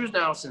 no, she was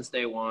down since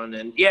day one,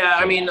 and yeah,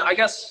 I mean, I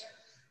guess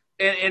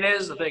it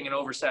is the thing in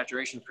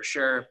oversaturation for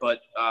sure.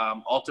 But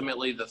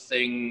ultimately, the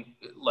thing,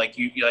 like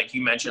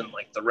you mentioned,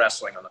 like the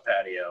wrestling on the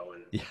patio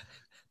and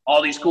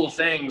all these cool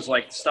things,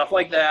 like stuff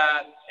like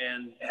that,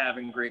 and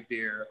having great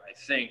beer, I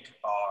think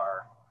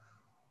are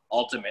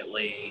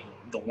ultimately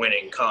the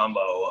winning combo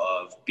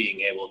of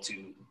being able to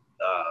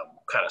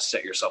kind of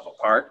set yourself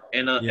apart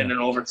in an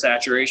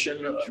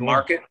oversaturation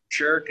market,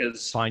 sure,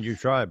 because find your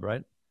tribe,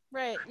 right?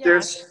 Right. Yeah.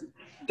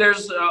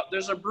 There's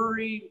a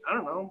brewery, I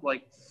don't know,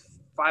 like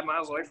 5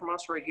 miles away from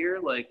us right here,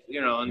 like, you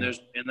know, and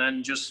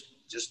then just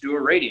do a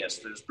radius.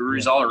 There's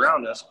breweries all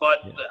around us, but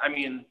I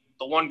mean,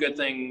 the one good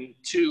thing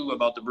too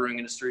about the brewing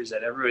industry is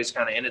that everybody's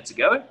kind of in it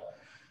together.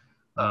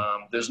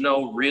 There's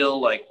no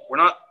real, like, we're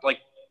not like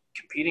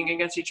competing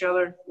against each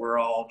other. We're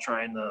all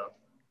trying to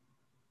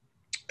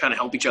kind of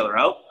help each other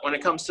out when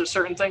it comes to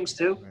certain things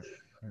too.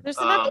 There's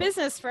enough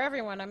business for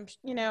everyone.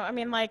 I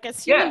mean, like,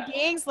 as human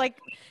beings, like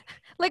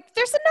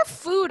there's enough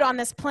food on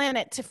this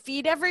planet to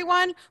feed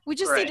everyone. We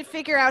just need to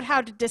figure out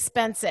how to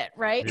dispense it,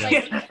 right?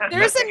 Like,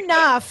 there's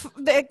enough.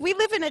 We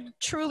live in a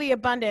truly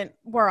abundant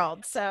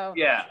world, so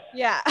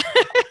yeah.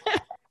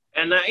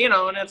 And you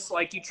know, and it's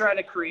like you try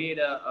to create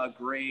a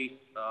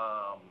great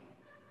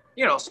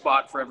you know,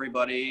 spot for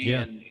everybody,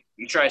 and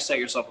you try to set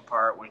yourself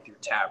apart with your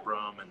tap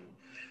room and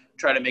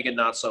try to make it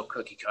not so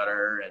cookie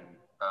cutter, and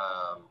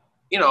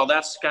you know,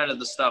 that's kind of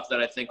the stuff that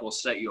I think will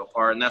set you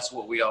apart. And that's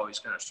what we always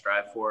kind of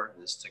strive for,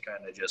 is to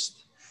kind of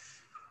just,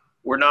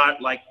 we're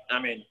not like, I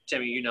mean,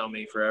 Timmy, you know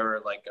me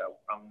forever. Like,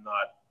 I'm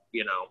not,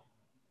 you know,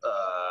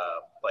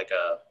 like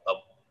a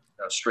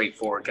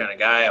straightforward kind of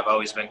guy. I've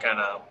always been kind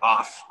of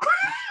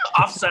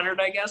off-centered,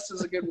 I guess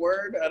is a good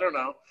word. I don't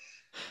know.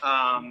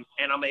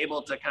 And I'm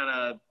able to kind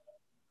of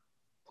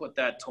put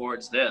that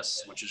towards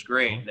this, which is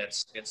great.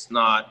 It's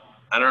not,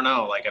 I don't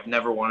know, like, I've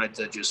never wanted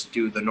to just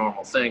do the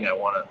normal thing. I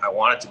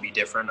want it to be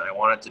different. I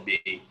want it to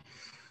be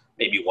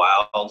maybe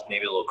wild,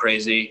 maybe a little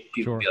crazy.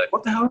 People be like,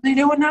 what the hell are they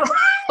doing now?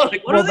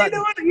 Like, what are they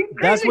doing? Are you crazy?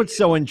 That's what's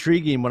so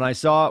intriguing. When I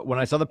saw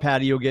the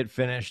patio get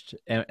finished,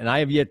 and I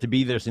have yet to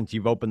be there since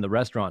you've opened the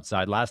restaurant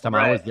side. Last time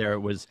I was there, it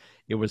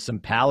was some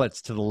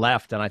pallets to the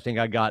left, and I think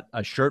I got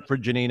a shirt for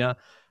Janina,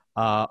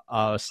 a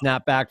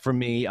snapback for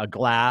me, a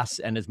glass,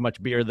 and as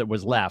much beer that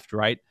was left,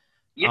 right?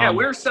 Yeah,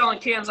 we were selling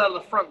cans out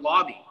of the front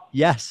lobby.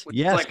 Yes.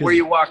 Like where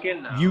you walk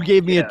in now. You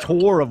gave me a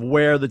tour of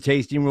where the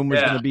tasting room was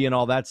going to be and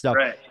all that stuff.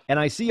 Right. And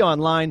I see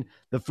online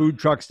the food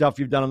truck stuff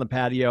you've done on the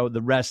patio,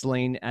 the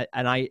wrestling,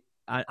 and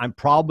I'm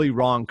probably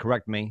wrong.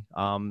 Correct me.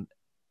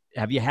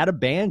 Have you had a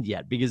band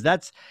yet? Because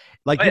that's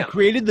like you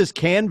created this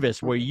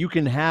canvas where you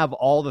can have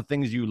all the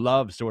things you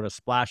love sort of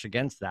splash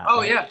against that. Oh,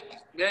 right?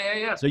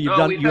 Yeah. So you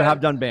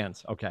have done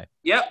bands. Okay.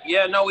 Yep.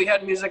 Yeah. No, we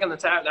had music in the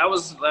tap. That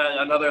was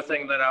another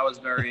thing that I was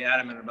very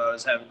adamant about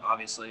is having.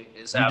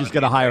 You just got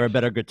to hire a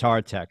better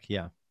guitar tech.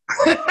 Yeah.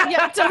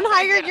 Yeah. Don't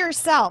hire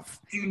yourself.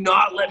 Do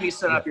not let me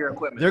set up your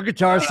equipment. Their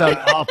guitars sound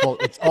awful.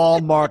 It's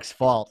all Mark's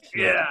fault.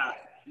 Yeah.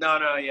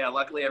 No. Yeah.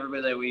 Luckily,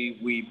 everybody that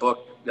we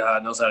book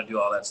knows how to do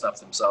all that stuff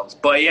themselves.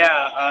 But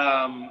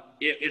yeah,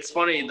 it's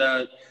funny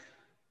that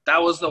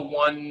was the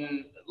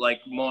one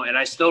like moment, and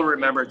I still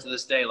remember it to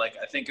this day. Like,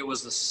 I think it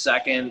was the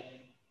second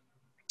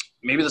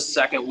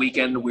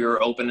weekend we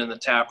were open in the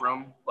tap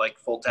room, like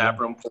full tap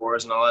room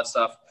floors and all that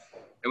stuff.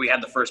 And we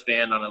had the first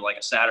band on a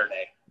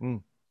Saturday.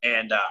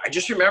 And I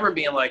just remember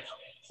being like,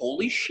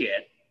 holy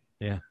shit.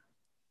 Yeah.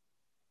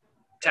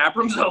 Tap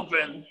room's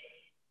open.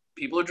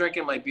 People are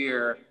drinking my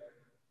beer.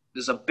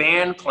 There's a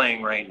band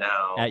playing right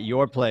now at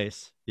your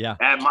place. Yeah.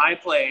 At my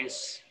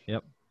place.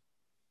 Yep.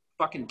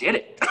 Fucking did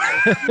it.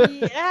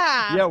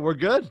 Yeah. Yeah, we're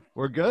good.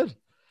 We're good.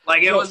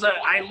 Like it was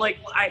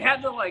I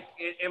had to like,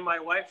 and my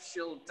wife,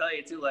 she'll tell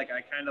you too, like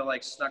I kind of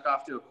like snuck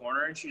off to a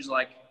corner and she's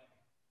like,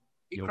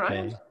 you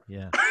crying? Okay?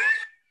 Yeah.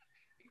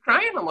 You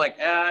crying? I'm like,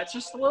 it's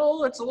just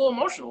it's a little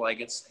emotional. Like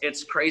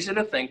it's crazy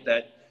to think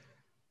that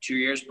 2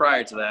 years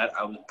prior to that,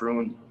 I was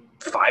brewing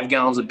 5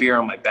 gallons of beer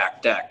on my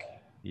back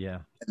deck. Yeah.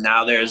 And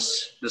now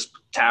this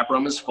tap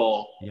room is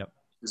full. Yep.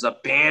 There's a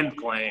band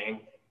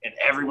playing and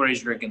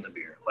everybody's drinking the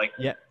beer. Like,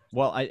 yeah.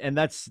 Well,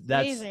 that's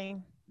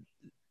amazing.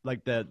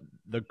 Like the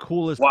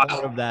coolest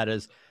part of that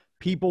is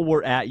people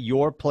were at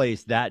your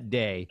place that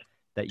day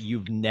that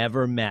you've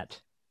never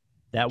met,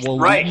 that will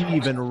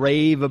leave and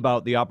rave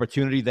about the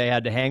opportunity they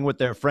had to hang with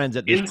their friends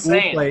at this cool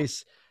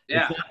place.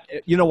 Yeah.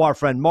 You know, our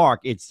friend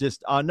Mark, it's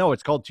just, no,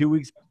 it's called 2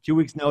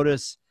 weeks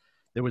notice.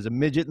 There was a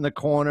midget in the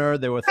corner.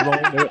 They were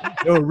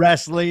they were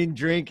wrestling,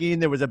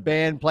 drinking. There was a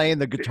band playing.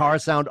 The guitar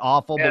sound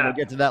awful, but we'll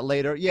get to that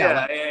later.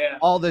 Yeah,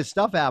 all this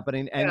stuff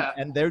happening,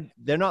 and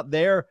they're not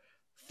there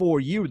for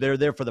you. They're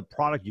there for the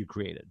product you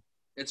created.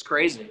 It's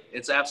crazy.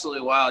 It's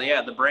absolutely wild.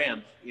 Yeah, the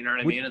brand. You know what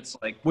I mean? It's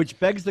like, which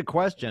begs the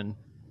question: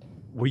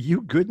 were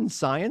you good in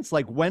science?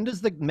 Like, when does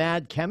the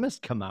Mad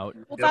Chemist come out?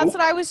 Well, that's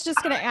what I was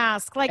just going to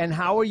ask. Like, and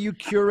how are you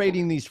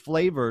curating these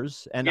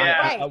flavors? And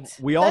right.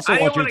 We also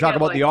want you to talk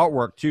about the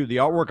artwork too. The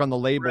artwork on the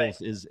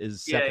labels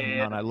is second to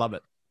none. I love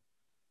it.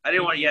 I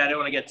didn't want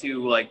to get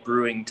too like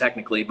brewing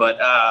technically, but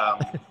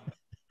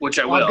which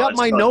I will. I've got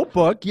my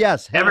notebook.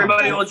 Yes.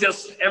 Everybody will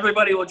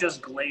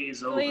just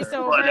glaze over.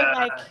 But,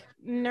 like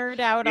nerd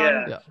out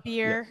on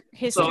beer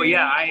history. So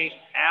yeah, I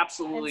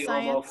absolutely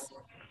almost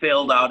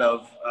failed out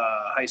of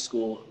high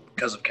school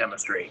because of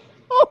chemistry.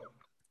 Oh,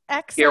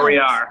 excellent. Here we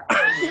are.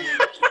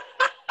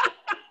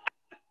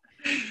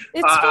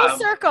 It's full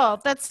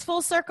circle. That's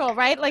full circle,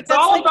 right? Like it's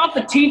all about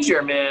the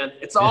teacher, man.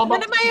 It's all about.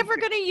 When am I ever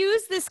going to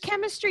use this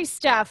chemistry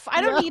stuff?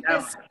 I don't need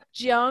this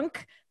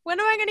junk. When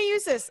am I going to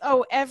use this?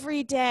 Oh,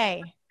 every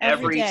day.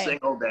 Every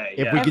single day.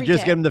 If we could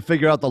just get him to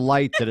figure out the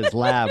lights at his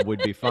lab,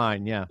 would be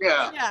fine. Yeah.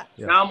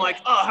 Now I'm like,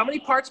 oh, how many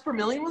parts per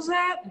million was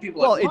that? And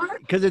people are like, what?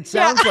 Because it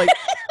sounds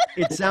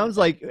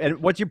like. And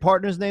what's your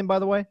partner's name, by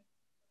the way?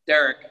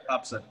 Derek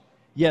Upson.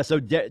 Yeah. So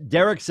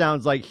Derek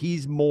sounds like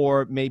he's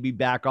more maybe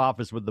back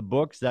office with the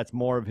books. That's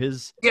more of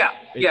his. Yeah.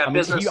 I mean,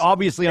 business. He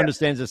obviously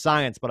understands the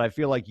science, but I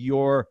feel like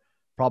you're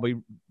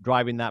probably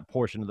driving that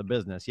portion of the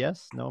business.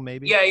 Yes? No?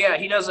 Maybe? Yeah.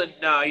 He doesn't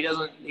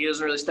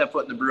really step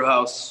foot in the brew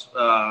house.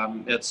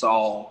 It's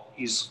all,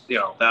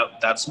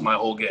 that's my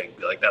whole gig.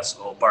 Like that's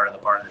the whole part of the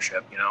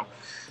partnership,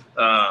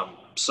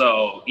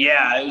 So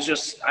yeah, it was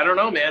just, I don't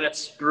know, man,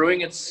 it's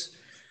brewing.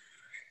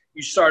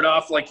 You start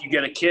off like you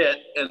get a kit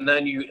and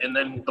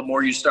then the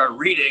more you start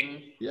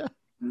reading,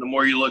 and the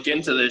more you look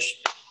into this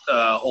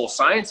whole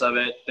science of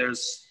it,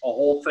 there's a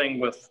whole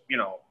thing with,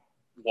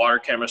 water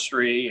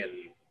chemistry and,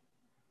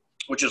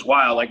 which is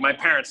wild. Like my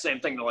parents, same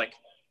thing. They're like,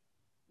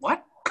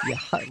 what? Yeah,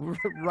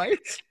 right.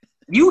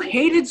 You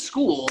hated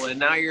school and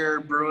now you're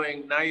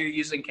brewing. Now you're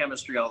using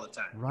chemistry all the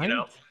time. Right.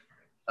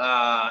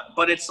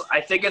 But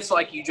I think it's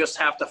like, you just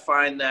have to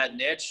find that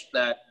niche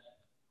that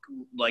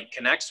like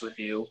connects with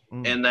you.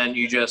 And then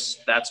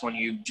that's when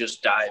you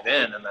just dive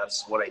in. And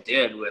that's what I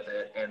did with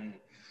it. And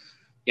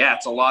yeah,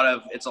 it's a lot.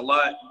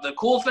 The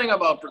cool thing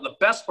the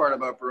best part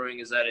about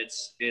brewing is that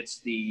it's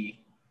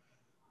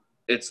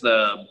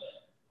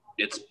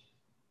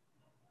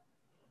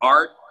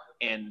art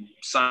and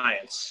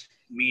science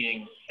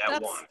meeting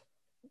at one.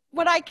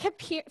 What I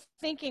kept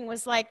thinking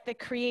was like the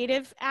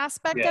creative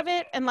aspect of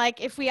it. And like,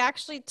 if we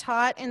actually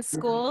taught in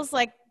schools,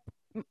 like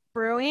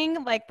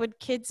brewing, like would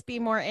kids be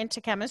more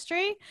into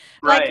chemistry?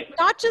 Right. Like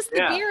not just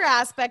the beer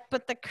aspect,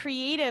 but the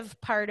creative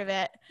part of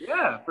it.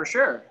 Yeah, for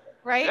sure.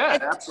 Right. Yeah,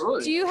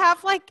 absolutely. Do you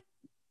have like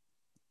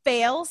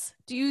fails?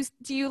 Do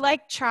you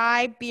like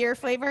try beer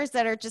flavors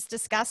that are just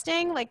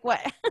disgusting? Like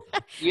what?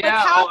 Yeah.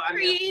 Like how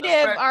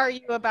creative are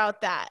you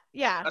about that?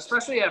 Yeah.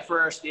 Especially at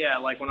first. Yeah.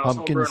 Like when I was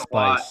pumpkin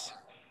spice.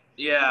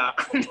 Yeah.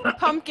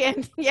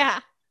 Pumpkin. Yeah.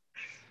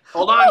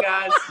 Hold on,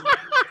 guys.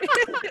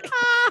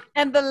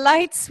 And the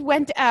lights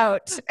went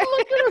out.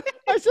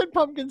 I said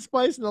pumpkin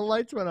spice and the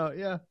lights went out.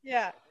 Yeah.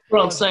 Yeah.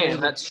 What I'm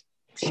saying, that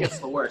shit's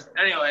the worst.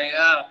 Anyway,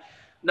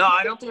 no,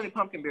 I don't do any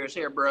pumpkin beers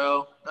here,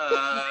 bro.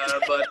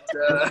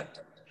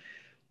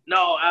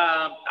 No,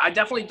 I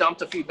definitely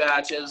dumped a few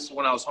batches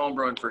when I was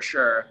homebrewing for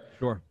sure.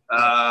 Sure.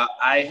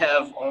 I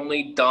have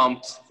only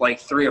dumped like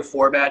 3 or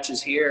 4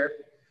 batches here.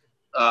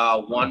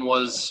 One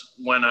was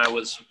when I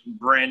was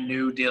brand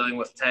new dealing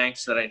with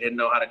tanks that I didn't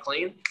know how to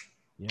clean.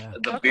 Yeah.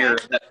 The beer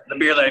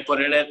that I put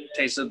in it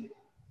tasted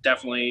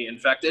definitely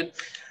infected.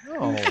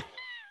 Oh.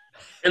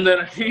 And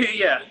then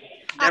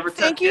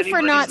thank you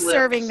for not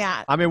serving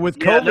that. I mean, with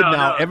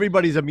COVID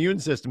everybody's immune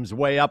system's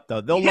way up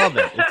though. They'll love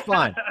it. It's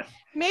fine.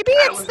 Maybe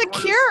it's the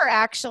cure,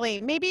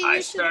 actually. Maybe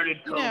I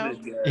started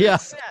COVID. Yeah.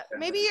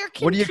 Maybe your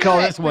kid. What do you call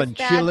this one?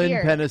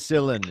 Chillin'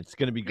 penicillin. It's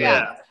gonna be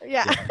great.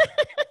 Yeah.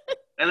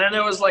 And then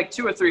there was like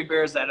 2 or 3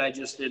 beers that I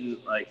just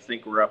didn't like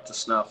think were up to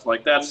snuff.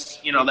 Like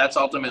that's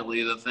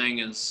ultimately the thing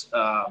is,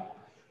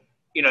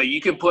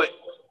 you can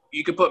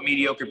put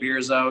mediocre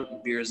beers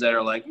out, beers that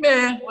are like,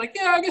 meh, like,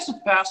 yeah, I guess it's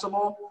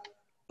passable.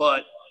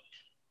 But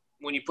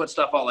when you put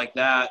stuff out like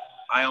that,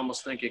 I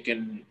almost think it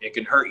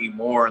can hurt you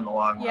more in the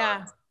long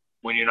run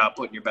when you're not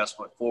putting your best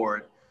foot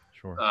forward.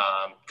 Sure.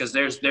 Because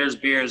there's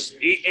beers,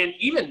 and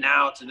even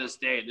now to this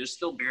day, there's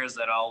still beers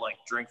that I'll like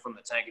drink from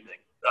the tank and be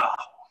like,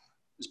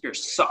 this beer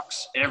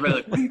sucks. And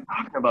everybody's like, what are you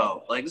talking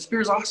about? Like, this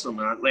beer's awesome.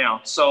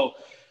 So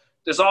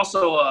there's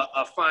also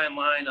a fine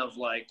line of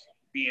like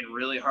being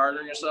really hard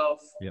on yourself.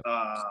 Yep.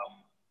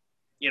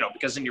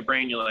 Because in your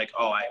brain, you're like,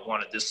 oh, I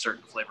wanted this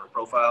certain flavor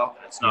profile,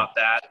 and it's not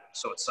that,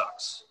 so it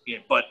sucks.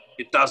 But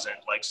it doesn't.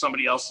 Like,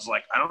 somebody else is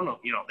like, I don't know,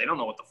 they don't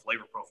know what the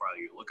flavor profile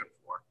you're looking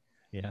for.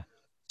 Yeah.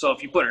 So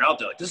if you put it out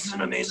there, like, this is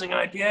an amazing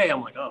IPA,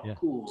 I'm like, oh,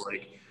 cool.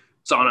 Like,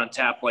 it's on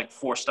tap, like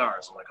 4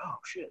 stars. I'm like, oh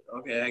shit,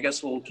 okay, I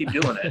guess we'll keep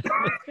doing it.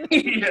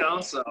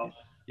 So.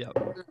 Yeah.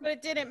 But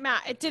it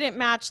didn't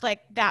match like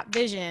that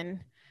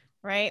vision,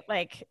 right?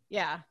 Like,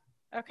 yeah.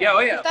 Okay. Yeah, oh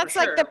yeah. That's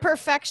like the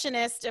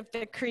perfectionist of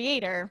the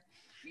creator.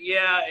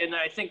 Yeah, and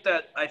I think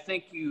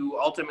you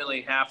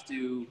ultimately have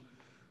to,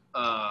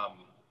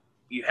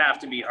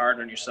 be hard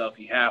on yourself.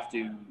 You have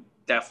to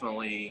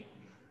definitely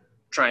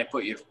try and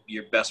put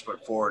your best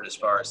foot forward as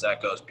far as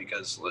that goes,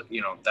 because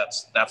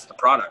that's the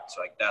product.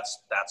 So like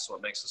that's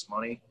what makes us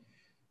money.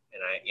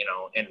 And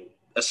and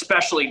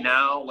especially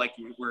now, like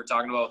we were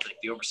talking about, like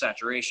the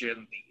oversaturation,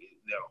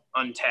 the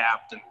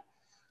Untapped and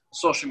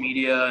social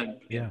media,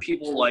 and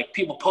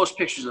people post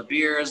pictures of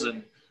beers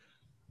and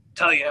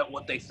tell you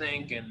what they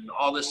think and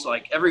all this.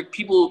 Like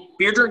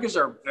beer drinkers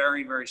are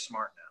very, very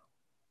smart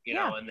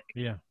now,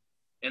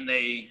 and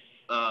they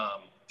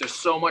there's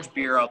so much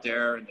beer out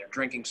there, and they're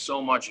drinking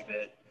so much of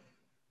it,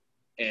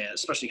 and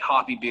especially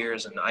hoppy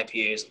beers and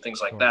IPAs and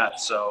things like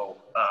that. So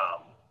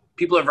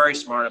people are very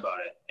smart about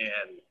it,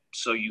 and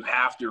so you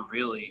have to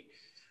really.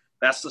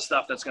 That's the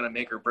stuff that's going to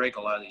make or break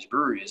a lot of these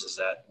breweries. Is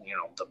that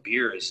the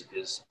beer is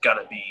got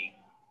to be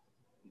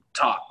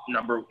top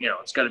number.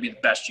 It's got to be the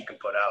best you can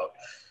put out,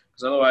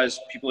 because otherwise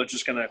people are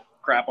just going to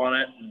crap on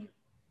it, and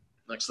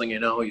next thing you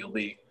know, you'll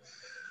be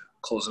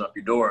closing up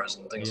your doors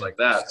and things like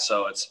that.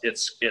 So it's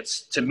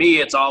to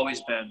me, it's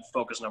always been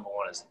focus number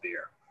 1 is the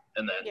beer,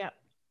 and then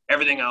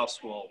everything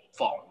else will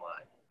fall in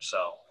line.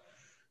 So,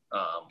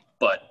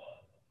 but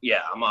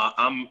yeah,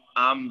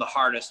 I'm the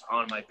hardest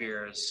on my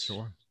beers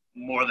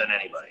more than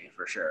anybody,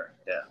 for sure.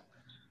 Yeah.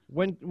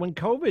 When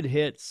COVID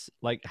hits,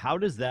 like how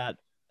does that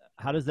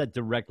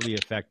directly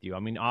affect you? I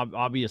mean,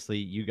 obviously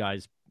you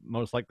guys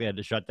most likely had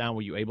to shut down.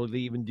 Were you able to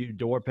even do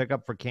door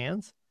pickup for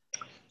cans?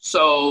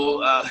 So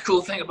the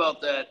cool thing about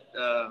that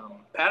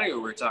patio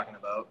we were talking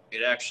about,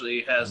 it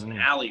actually has an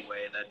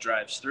alleyway that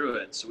drives through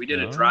it. So we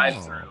did a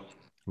drive-through.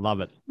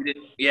 Love it. We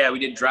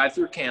did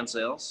drive-through can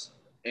sales,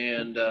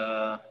 and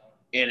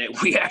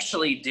we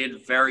actually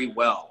did very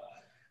well.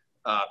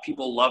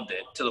 People loved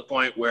it, to the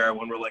point where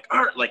when we're like,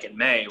 all right, like in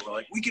May, we're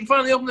like, we can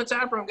finally open the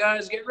tap room,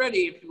 guys, get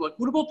ready. And people are like,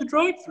 what about the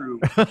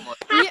drive-through? I'm like,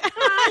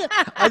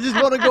 I just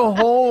want to go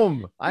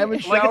home. I haven't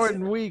showered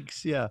in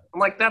weeks. Yeah. I'm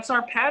like, that's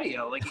our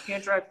patio. Like, you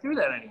can't drive through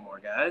that anymore,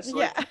 guys.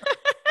 Like,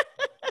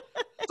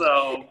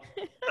 So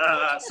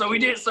we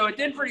did. So it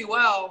did pretty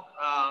well.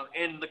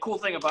 And the cool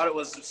thing about it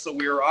was, so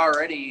we were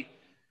already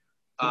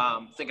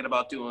thinking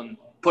about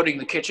putting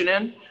the kitchen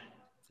in.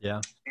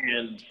 Yeah.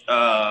 And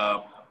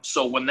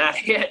so when that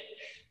hit,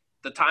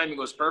 the timing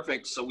was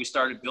perfect. So we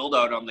started build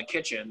out on the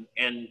kitchen,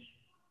 and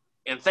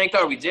thank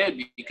God we did,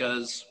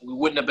 because we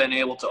wouldn't have been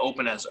able to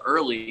open as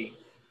early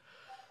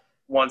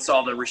once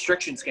all the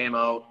restrictions came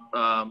out.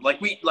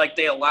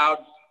 They allowed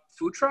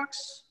food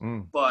trucks,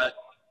 but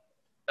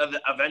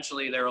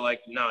eventually they were like,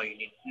 no, you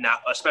need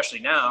not, especially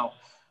now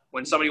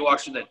when somebody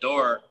walks through that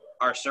door,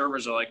 our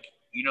servers are like,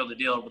 you know the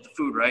deal with the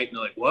food, right? And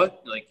they're like,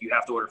 what? Like, you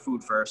have to order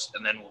food first,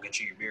 and then we'll get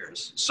you your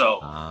beers. So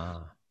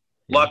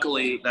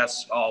luckily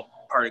that's all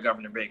part of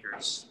Governor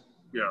Baker's,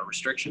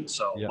 restrictions.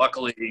 So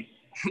luckily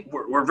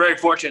we're very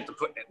fortunate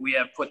we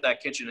have put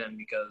that kitchen in,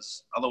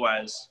 because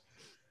otherwise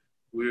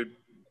we'd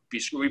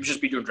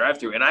just be doing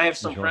drive-through. And I have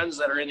some friends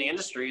that are in the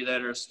industry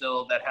that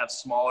have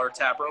smaller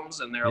tap rooms,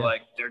 and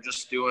they're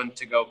just doing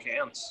to-go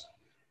cans.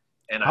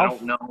 And I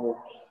don't know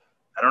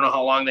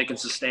how long they can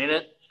sustain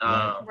it.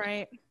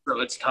 Right. So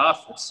it's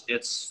tough.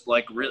 It's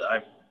like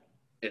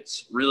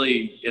it's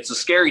a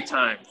scary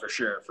time for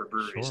sure for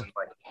breweries. And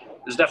like,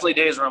 there's definitely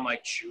days where I'm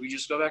like, should we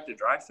just go back to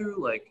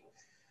drive-through? Like,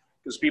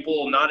 because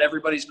not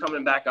everybody's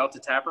coming back out to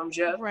tap rooms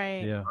yet.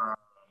 Right. Yeah.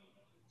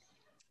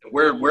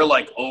 We're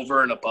like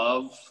over and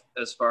above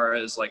as far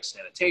as like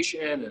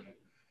sanitation and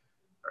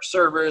our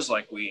servers.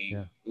 Like we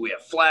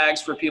have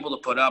flags for people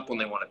to put up when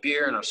they want a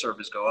beer, and our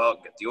servers go out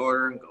and get the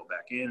order and go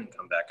back in and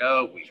come back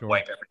out. We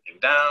wipe everything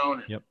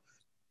down. And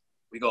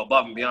we go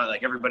above and beyond.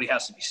 Like, everybody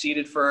has to be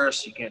seated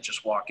first. You can't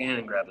just walk in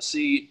and grab a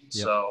seat.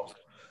 So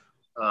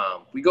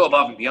we go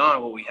above and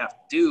beyond what we have to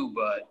do,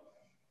 but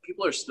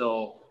people are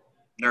still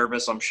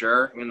nervous, I'm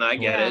sure. I mean, I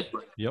get it.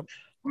 But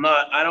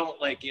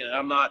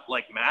I'm not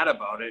like mad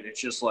about it.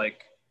 It's just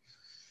like,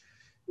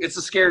 it's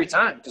a scary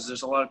time because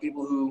there's a lot of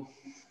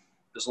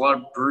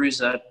breweries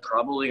that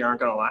probably aren't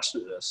going to last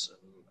through this. And,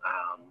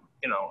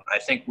 I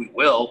think we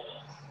will.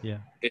 Yeah.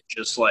 It's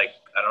just like,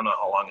 I don't know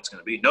how long it's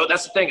going to be. No,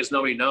 that's the thing, is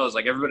nobody knows.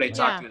 Like, everybody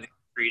talking to the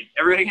industry,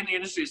 everybody in the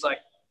industry is like,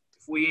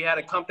 if we had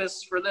a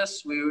compass for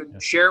this, we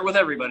would share it with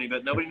everybody,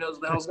 but nobody knows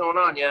what the hell's going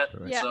on yet.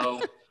 Right. Yeah.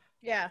 So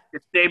yeah,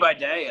 it's day by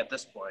day at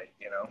this point,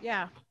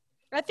 Yeah.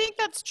 I think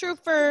that's true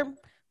for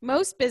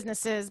most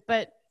businesses,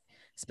 but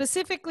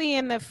specifically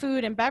in the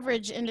food and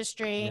beverage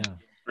industry. Yeah.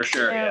 For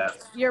sure,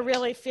 you're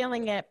really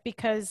feeling it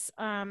because,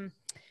 I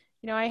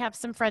have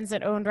some friends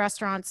that owned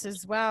restaurants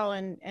as well.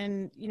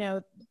 And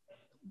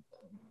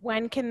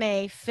when can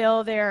they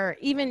fill their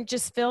rooms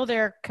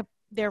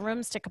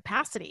to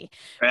capacity,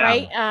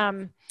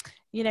 right?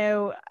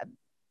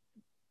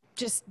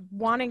 Just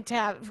wanting to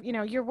have,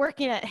 you're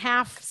working at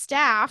half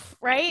staff,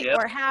 right? Yep.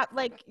 Or half,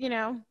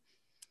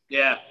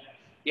 Yeah,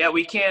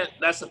 we can't.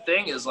 That's the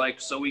thing is like,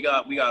 so we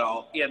got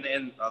all. Yeah,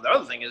 and the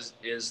other thing is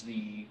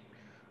the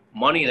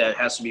money that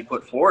has to be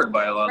put forward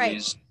by a lot of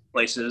these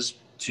places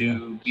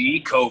to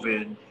be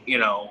COVID,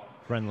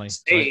 friendly,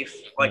 safe.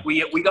 Right. Like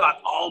we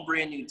got all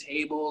brand new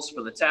tables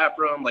for the tap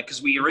room, like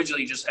because we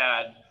originally just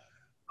had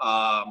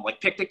like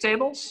picnic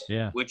tables,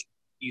 which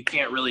you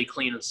can't really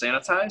clean and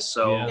sanitize.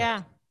 So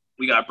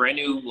we got brand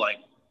new like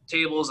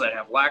tables that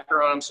have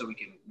lacquer on them so we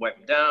can wipe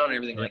them down and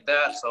everything like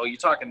that. So you're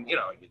talking,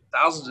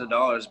 thousands of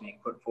dollars being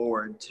put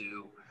forward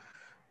to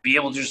be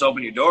able to just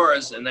open your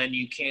doors, and then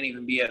you can't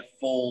even be at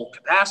full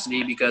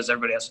capacity because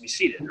everybody has to be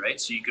seated,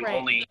 right? So you can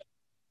only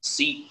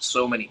seat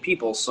so many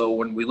people. So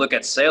when we look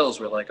at sales,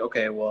 we're like,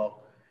 okay,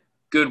 well,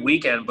 good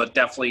weekend, but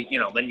definitely,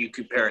 then you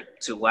compare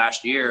it to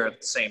last year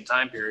at the same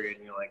time period,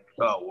 and you're like,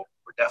 oh, well,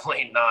 we're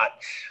definitely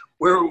not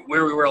where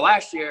we were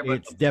last year, but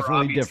it's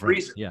definitely different.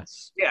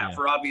 Reasons. Yeah,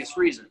 for obvious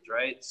reasons,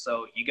 right?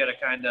 So you got to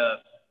kind of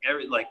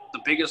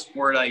the biggest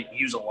word I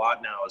use a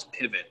lot now is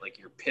pivot. Like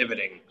you're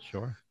pivoting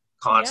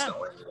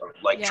constantly,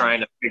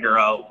 trying to figure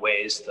out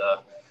ways to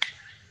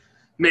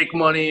make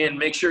money and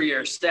make sure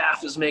your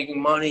staff is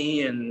making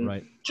money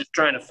and just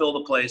trying to fill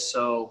the place.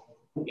 So,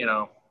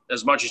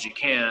 as much as you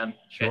can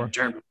and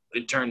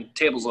turn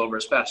tables over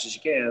as fast as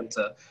you can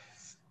to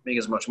make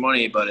as much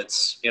money, but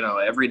it's,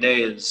 every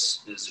day is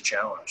a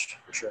challenge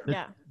for sure.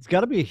 Yeah. It's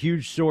got to be a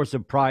huge source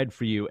of pride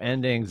for you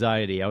and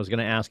anxiety. I was going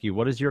to ask you,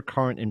 what is your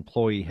current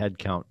employee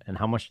headcount and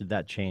how much did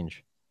that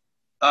change?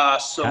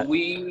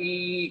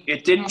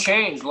 It didn't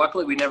change.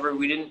 Luckily we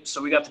didn't.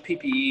 So we got the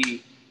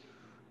PPE,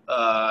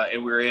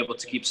 and we were able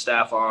to keep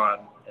staff on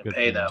and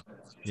pay them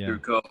through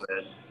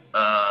COVID.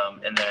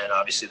 And then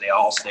obviously they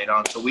all stayed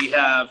on. So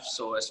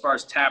as far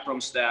as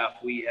taproom staff,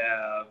 we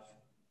have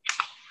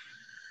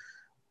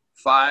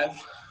five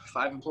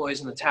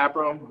employees in the tap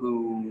room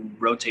who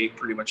rotate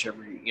pretty much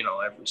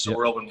so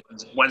we're open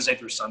Wednesday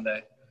through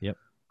Sunday. Yep.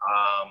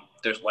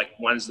 There's like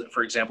Wednesday,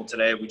 for example,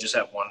 today we just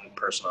have one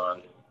person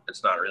on.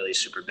 It's not really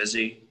super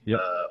busy. Yep.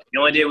 The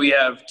only day we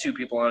have two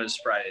people on is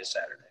Friday and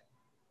Saturday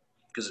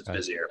because it's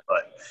busier.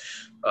 But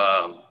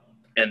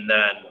and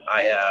then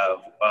I have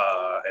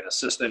an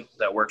assistant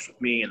that works with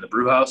me in the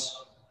brew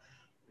house.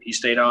 He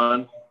stayed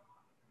on.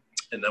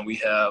 And then we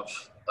have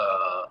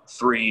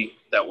 3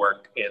 that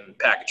work in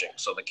packaging,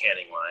 so the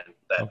canning line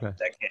that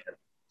can.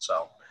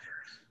 So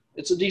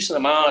it's a decent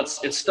amount.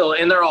 It's still,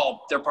 and they're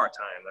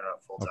part-time. They're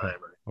not full-time.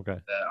 Okay.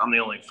 I'm the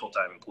only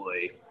full-time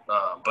employee.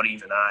 But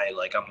even I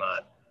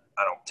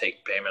don't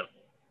take payment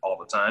all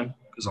the time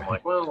because I'm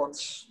like, well,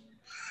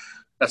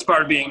 that's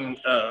part of being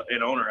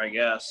an owner, I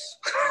guess.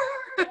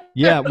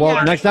 Yeah.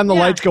 Well, next time the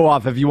lights go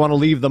off, if you want to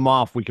leave them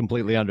off, we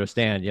completely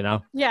understand,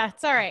 Yeah,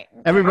 it's all right.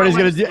 Everybody's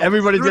going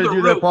to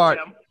do their part.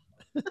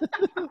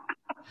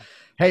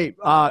 Hey,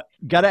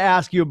 got to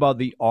ask you about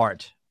the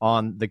art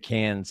on the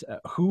cans.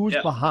 Who's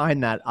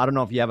behind that? I don't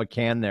know if you have a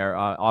can there.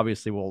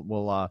 Obviously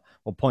we'll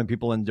point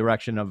people in the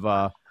direction of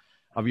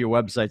your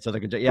website so they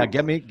can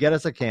get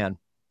us a can.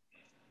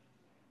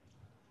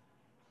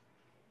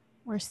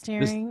 We're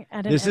staring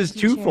at an This is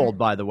twofold,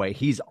 by the way.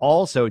 He's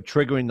also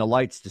triggering the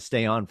lights to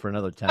stay on for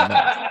another 10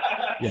 minutes.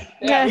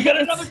 Yeah, we got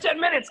another 10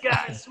 minutes,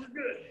 guys. We're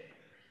good.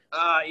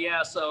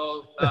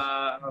 So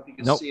I don't know if you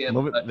can see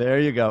it. There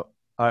you go.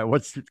 All right,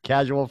 what's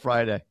Casual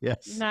Friday?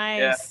 Yes. Nice.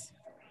 Yeah.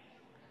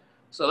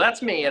 So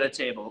that's me at a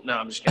table. No,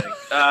 I'm just kidding.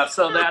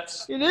 So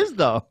that's it is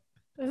though.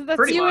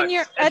 That's you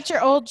and at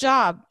your old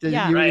job.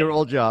 Your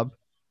old job.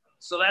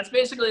 So that's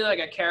basically like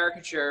a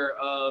caricature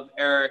of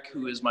Eric,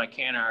 who is my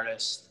can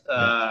artist.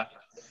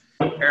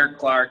 Eric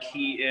Clark.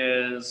 He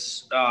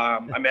is.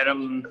 I met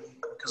him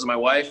because of my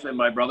wife and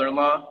my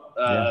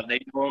brother-in-law. They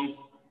knew him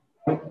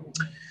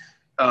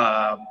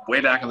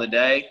way back in the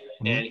day,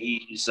 and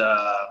he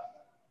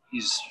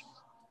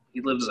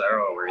lives. I don't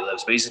know where he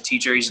lives, but he's a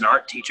teacher. He's an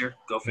art teacher.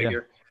 Go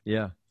figure.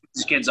 Yeah.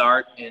 His kid's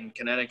art in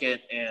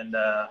Connecticut, and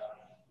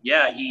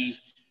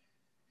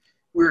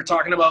we were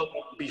talking about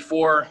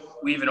before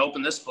we even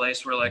opened this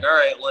place. We're like, all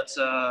right, let's,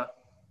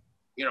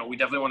 we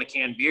definitely want to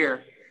can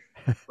beer.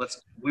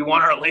 We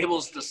want our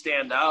labels to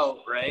stand out,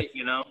 right?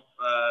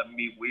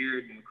 be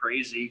weird and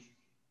crazy.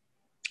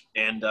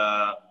 And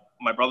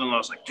my brother-in-law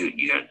was like, dude,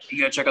 you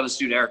gotta check out this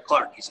dude, Eric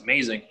Clark. He's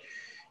amazing.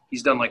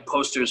 He's done like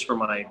posters for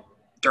my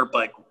dirt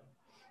bike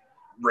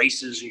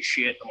races and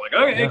shit. I'm like,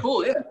 okay,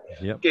 cool, yeah.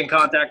 Yep. Get in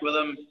contact with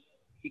him.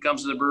 He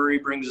comes to the brewery,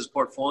 brings his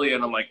portfolio,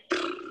 and I'm like,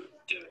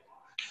 dude.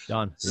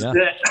 Done. Yeah.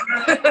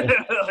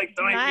 Like,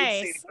 don't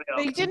nice. even see anybody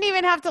else. You didn't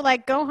even have to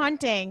like go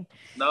hunting.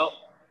 No.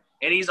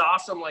 And he's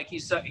awesome. Like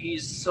he's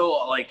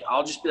so like,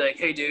 I'll just be like,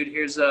 hey dude,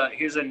 here's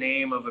a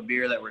name of a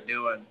beer that we're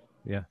doing.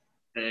 Yeah.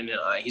 And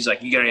he's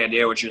like, you got any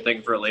idea what you're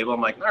thinking for a label?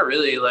 I'm like, not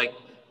really. Like,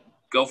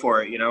 go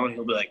for it, you know? And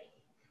he'll be like,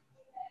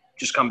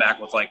 just come back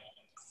with like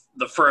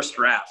the first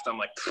draft. I'm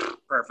like,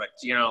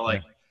 perfect. You know,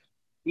 like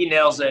he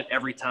nails it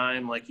every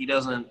time. Like he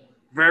doesn't,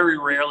 very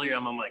rarely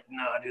I'm like,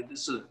 nah, dude,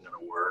 this isn't going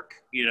to work.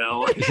 You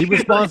know? Is he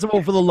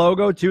responsible for the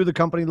logo too? The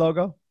company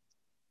logo?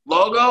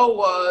 Logo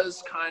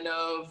was kind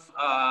of,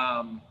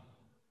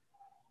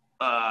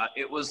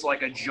 it was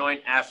like a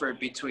joint effort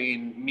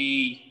between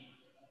me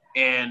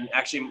and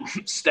actually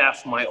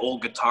Steph, my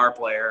old guitar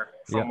player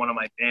from one of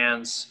my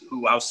bands,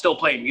 who I was still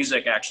playing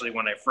music actually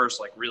when I first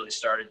like really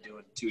started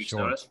doing 2 Weeks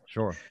Notice.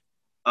 Sure.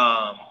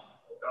 I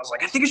was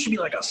like, I think it should be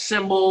like a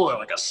symbol or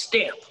like a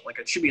stamp. Like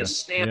it should be a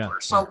stamp or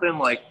something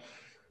like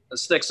that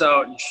sticks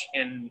out.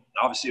 And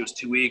obviously it was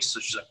 2 weeks. So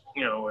she's like,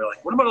 you know, we're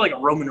like, what about like a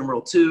Roman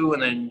numeral 2?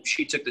 And then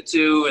she took the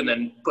 2 and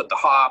then put the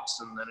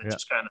hops, and then it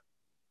just kind of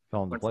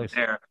fell into place.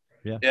 There.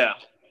 Yeah. Yeah.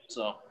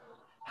 So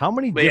how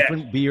many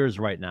different beers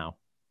right now?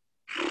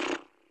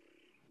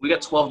 We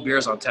got 12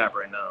 beers on tap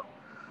right now.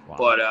 Wow.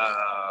 But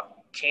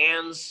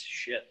cans,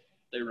 shit,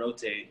 they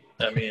rotate.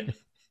 I mean,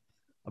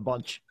 a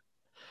bunch.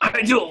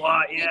 I do a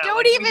lot, yeah. You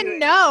don't even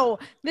know.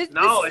 This is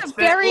a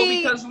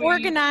very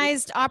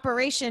organized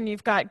operation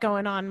you've got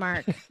going on,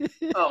 Mark.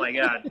 Oh, my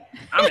God.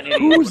 I'm an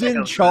idiot. Who's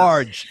in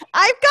charge?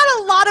 I've got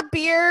a lot of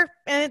beer,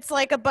 and it's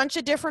like a bunch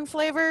of different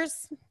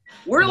flavors.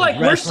 We're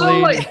so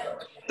like...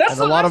 That's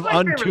a lot of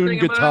untuned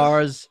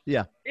guitars.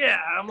 Yeah. Yeah,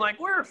 I'm like,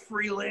 we're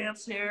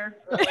freelance here.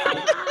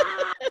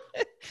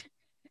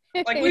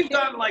 Like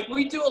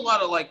we do a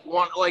lot of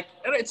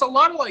it's a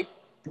lot of like,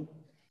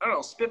 I don't know,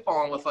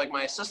 spitballing with like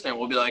my assistant.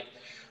 We'll be like,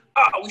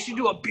 we should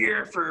do a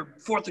beer for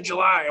 4th of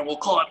July and we'll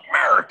call it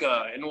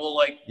America. And we'll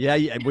like.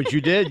 Yeah, which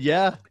you did.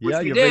 Yeah. Which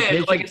we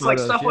did. Like, it's like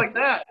stuff like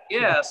that.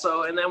 Yeah.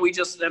 So, and then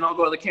then I'll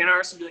go to the can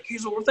artist and be like,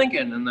 here's what we're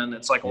thinking. And then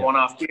it's like a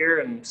one-off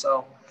beer. And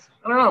so.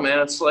 I don't know, man.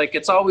 It's like,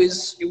 it's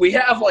always, we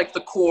have like the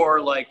core,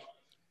 like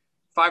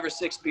 5 or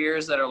 6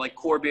 beers that are like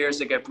core beers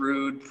that get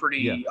brewed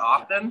pretty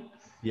often.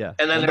 Yeah.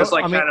 And then there's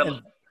like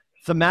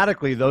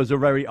thematically, those are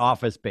very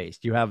office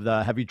based. You have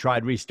have you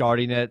tried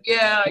restarting it?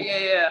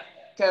 Yeah.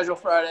 Casual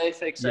Friday,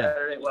 Fake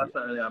Saturday. Well, that's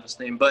not really the office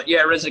name, but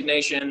yeah,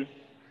 Resignation.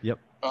 Yep.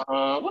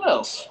 What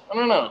else? I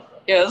don't know.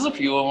 Yeah, there's a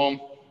few of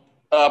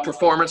them.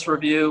 Performance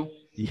Review.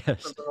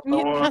 Yes.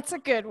 That's a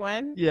good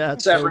one. Yeah.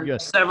 So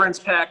good. Severance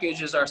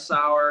Package is our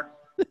sour.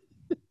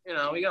 You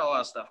know, we got a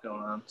lot of stuff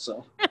going on.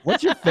 So,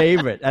 what's your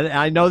favorite? And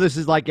I know this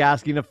is like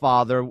asking a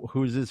father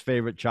who's his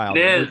favorite child.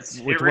 It is.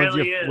 It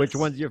really is. Which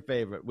one's your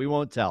favorite? We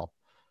won't tell.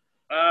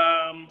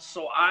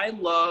 So I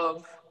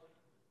love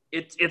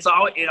it. It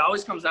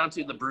always comes down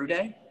to the brew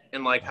day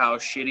and like how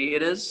shitty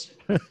it is.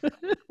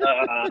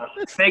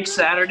 Fake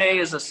Saturday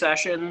is a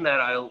session that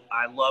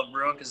I love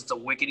brewing because it's a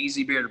wicked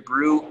easy beer to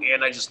brew,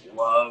 and I just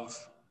love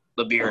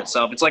the beer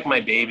itself. It's like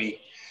my baby.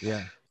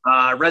 Yeah.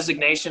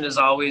 Resignation is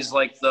always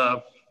like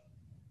the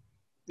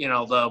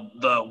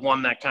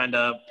one that kind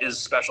of is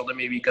special to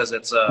me because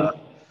it's the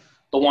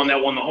one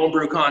that won the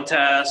homebrew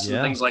contest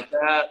and things like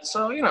that.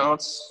 So, you know,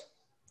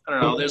 I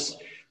don't know.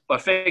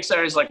 But Fake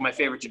Saturday is like my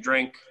favorite to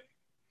drink.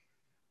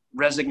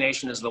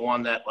 Resignation is the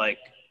one that like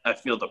I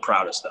feel the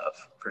proudest of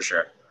for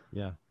sure.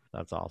 Yeah,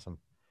 that's awesome.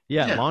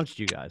 Yeah, it launched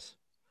you guys,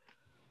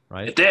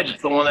 right? It did.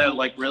 It's the one that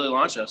like really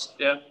launched us.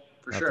 Yeah,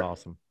 for sure. That's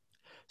awesome.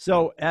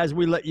 So as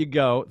we let you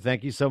go,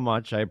 thank you so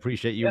much. I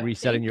appreciate you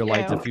resetting your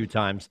lights a few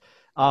times.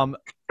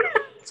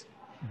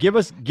 Give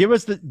us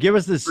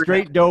the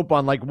straight dope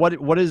on like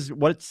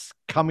what's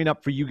coming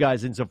up for you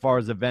guys insofar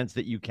as events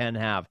that you can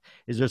have.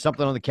 Is there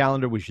something on the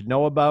calendar we should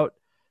know about?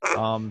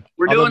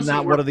 We're doing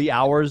that. What are the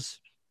hours?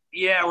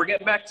 Yeah, we're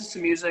getting back to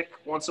some music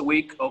once a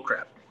week. Oh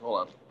crap!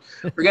 Hold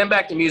on. We're getting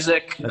back to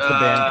music. That's the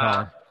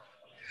band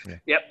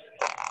con. Yep.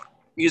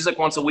 Music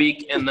once a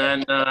week, and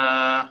then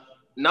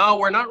no,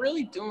 we're not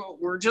really doing.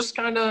 We're just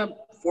kind of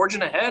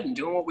forging ahead and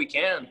doing what we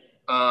can.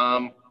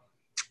 And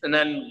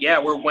then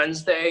we're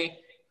Wednesday.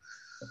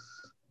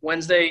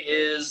 Wednesday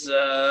is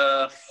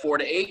 4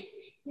 to 8.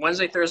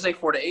 Wednesday, Thursday,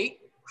 4 to 8.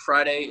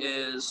 Friday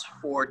is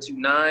 4 to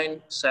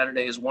 9.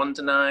 Saturday is 1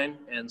 to 9,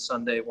 and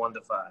Sunday 1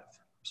 to 5.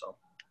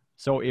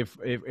 So if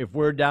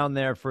we're down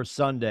there for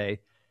Sunday,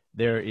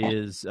 there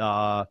is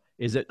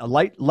it a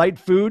light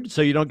food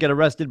so you don't get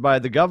arrested by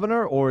the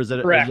governor, or is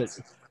it? Correct. Is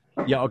it,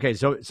 yeah. Okay.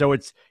 So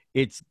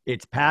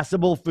it's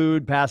passable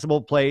food,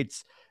 passable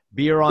plates,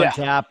 beer on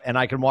tap, and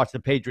I can watch the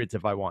Patriots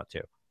if I want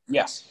to.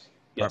 Yes.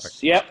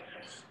 Perfect. Yep.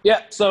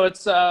 Yeah, so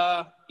it's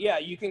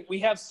we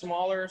have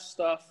smaller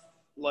stuff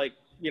like,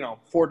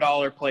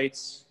 $4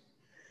 plates.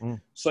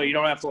 So you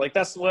don't have to like,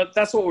 that's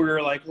what we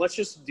were like, let's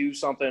just do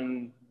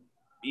something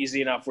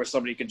easy enough where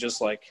somebody could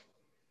just like,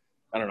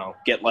 I don't know,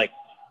 get like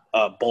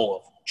a bowl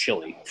of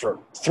chili for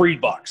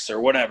 $3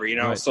 or whatever, you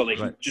know, right, so they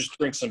can just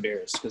drink some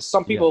beers. Because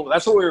some people,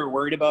 that's what we were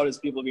worried about, is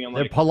people being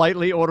like, they're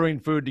politely ordering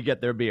food to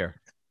get their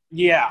beer.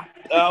 Yeah,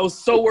 I was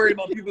so worried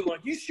about people like,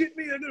 you shit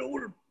me, I'm gonna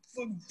order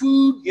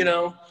food, you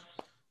know.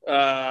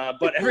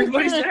 But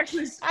everybody's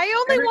actually.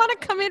 I only want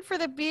to come in for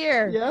the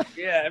beer.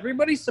 Yeah.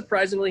 Everybody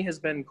surprisingly has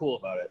been cool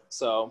about it.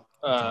 So,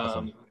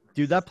 awesome.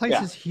 Dude, that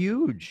place is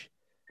huge.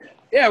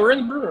 Yeah, we're in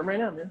the brew room right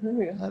now,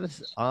 man. That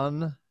is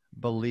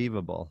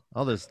unbelievable.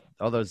 Oh, there's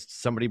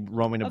somebody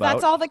roaming about.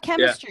 That's all the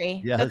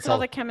chemistry. Yeah, that's all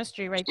the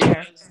chemistry right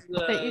there.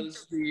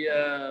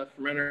 The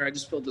fermenter. I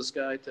just filled this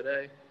guy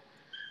today.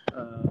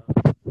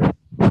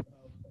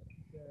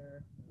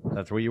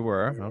 That's where you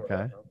were.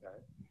 Okay.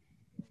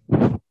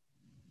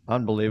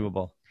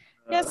 Unbelievable.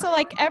 Yeah, so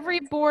like every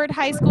bored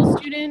high school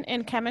student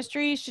in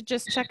chemistry should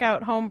just check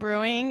out home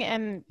brewing,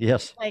 and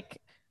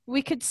like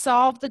we could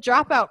solve the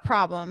dropout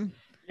problem.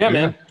 Yeah,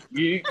 man.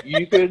 You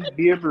could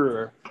be a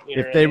brewer.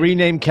 If they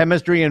rename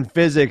chemistry and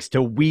physics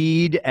to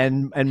weed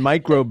and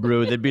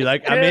microbrew, they'd be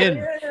like, I'm in.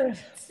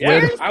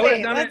 Yeah, I would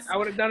have done it. I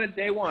would have done it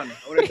day one.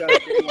 I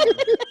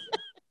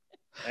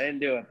didn't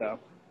do it though.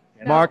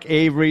 Mark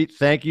Avery,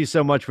 thank you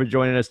so much for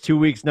joining us. 2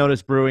 Weeks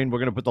Notice Brewing. We're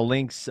going to put the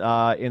links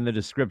in the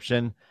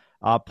description.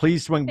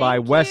 Please swing by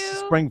West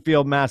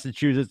Springfield,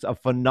 Massachusetts. A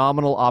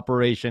phenomenal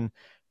operation.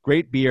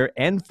 Great beer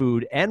and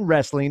food and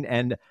wrestling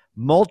and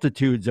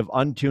multitudes of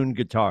untuned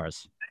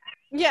guitars.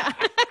 Yeah.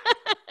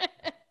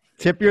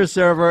 Tip your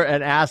server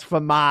and ask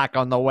for Mark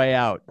on the way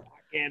out.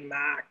 And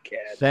Mark.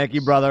 Thank you,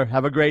 brother.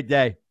 Have a great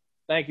day.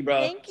 Thank you,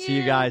 brother. Thank you. See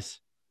you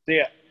guys. See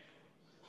ya.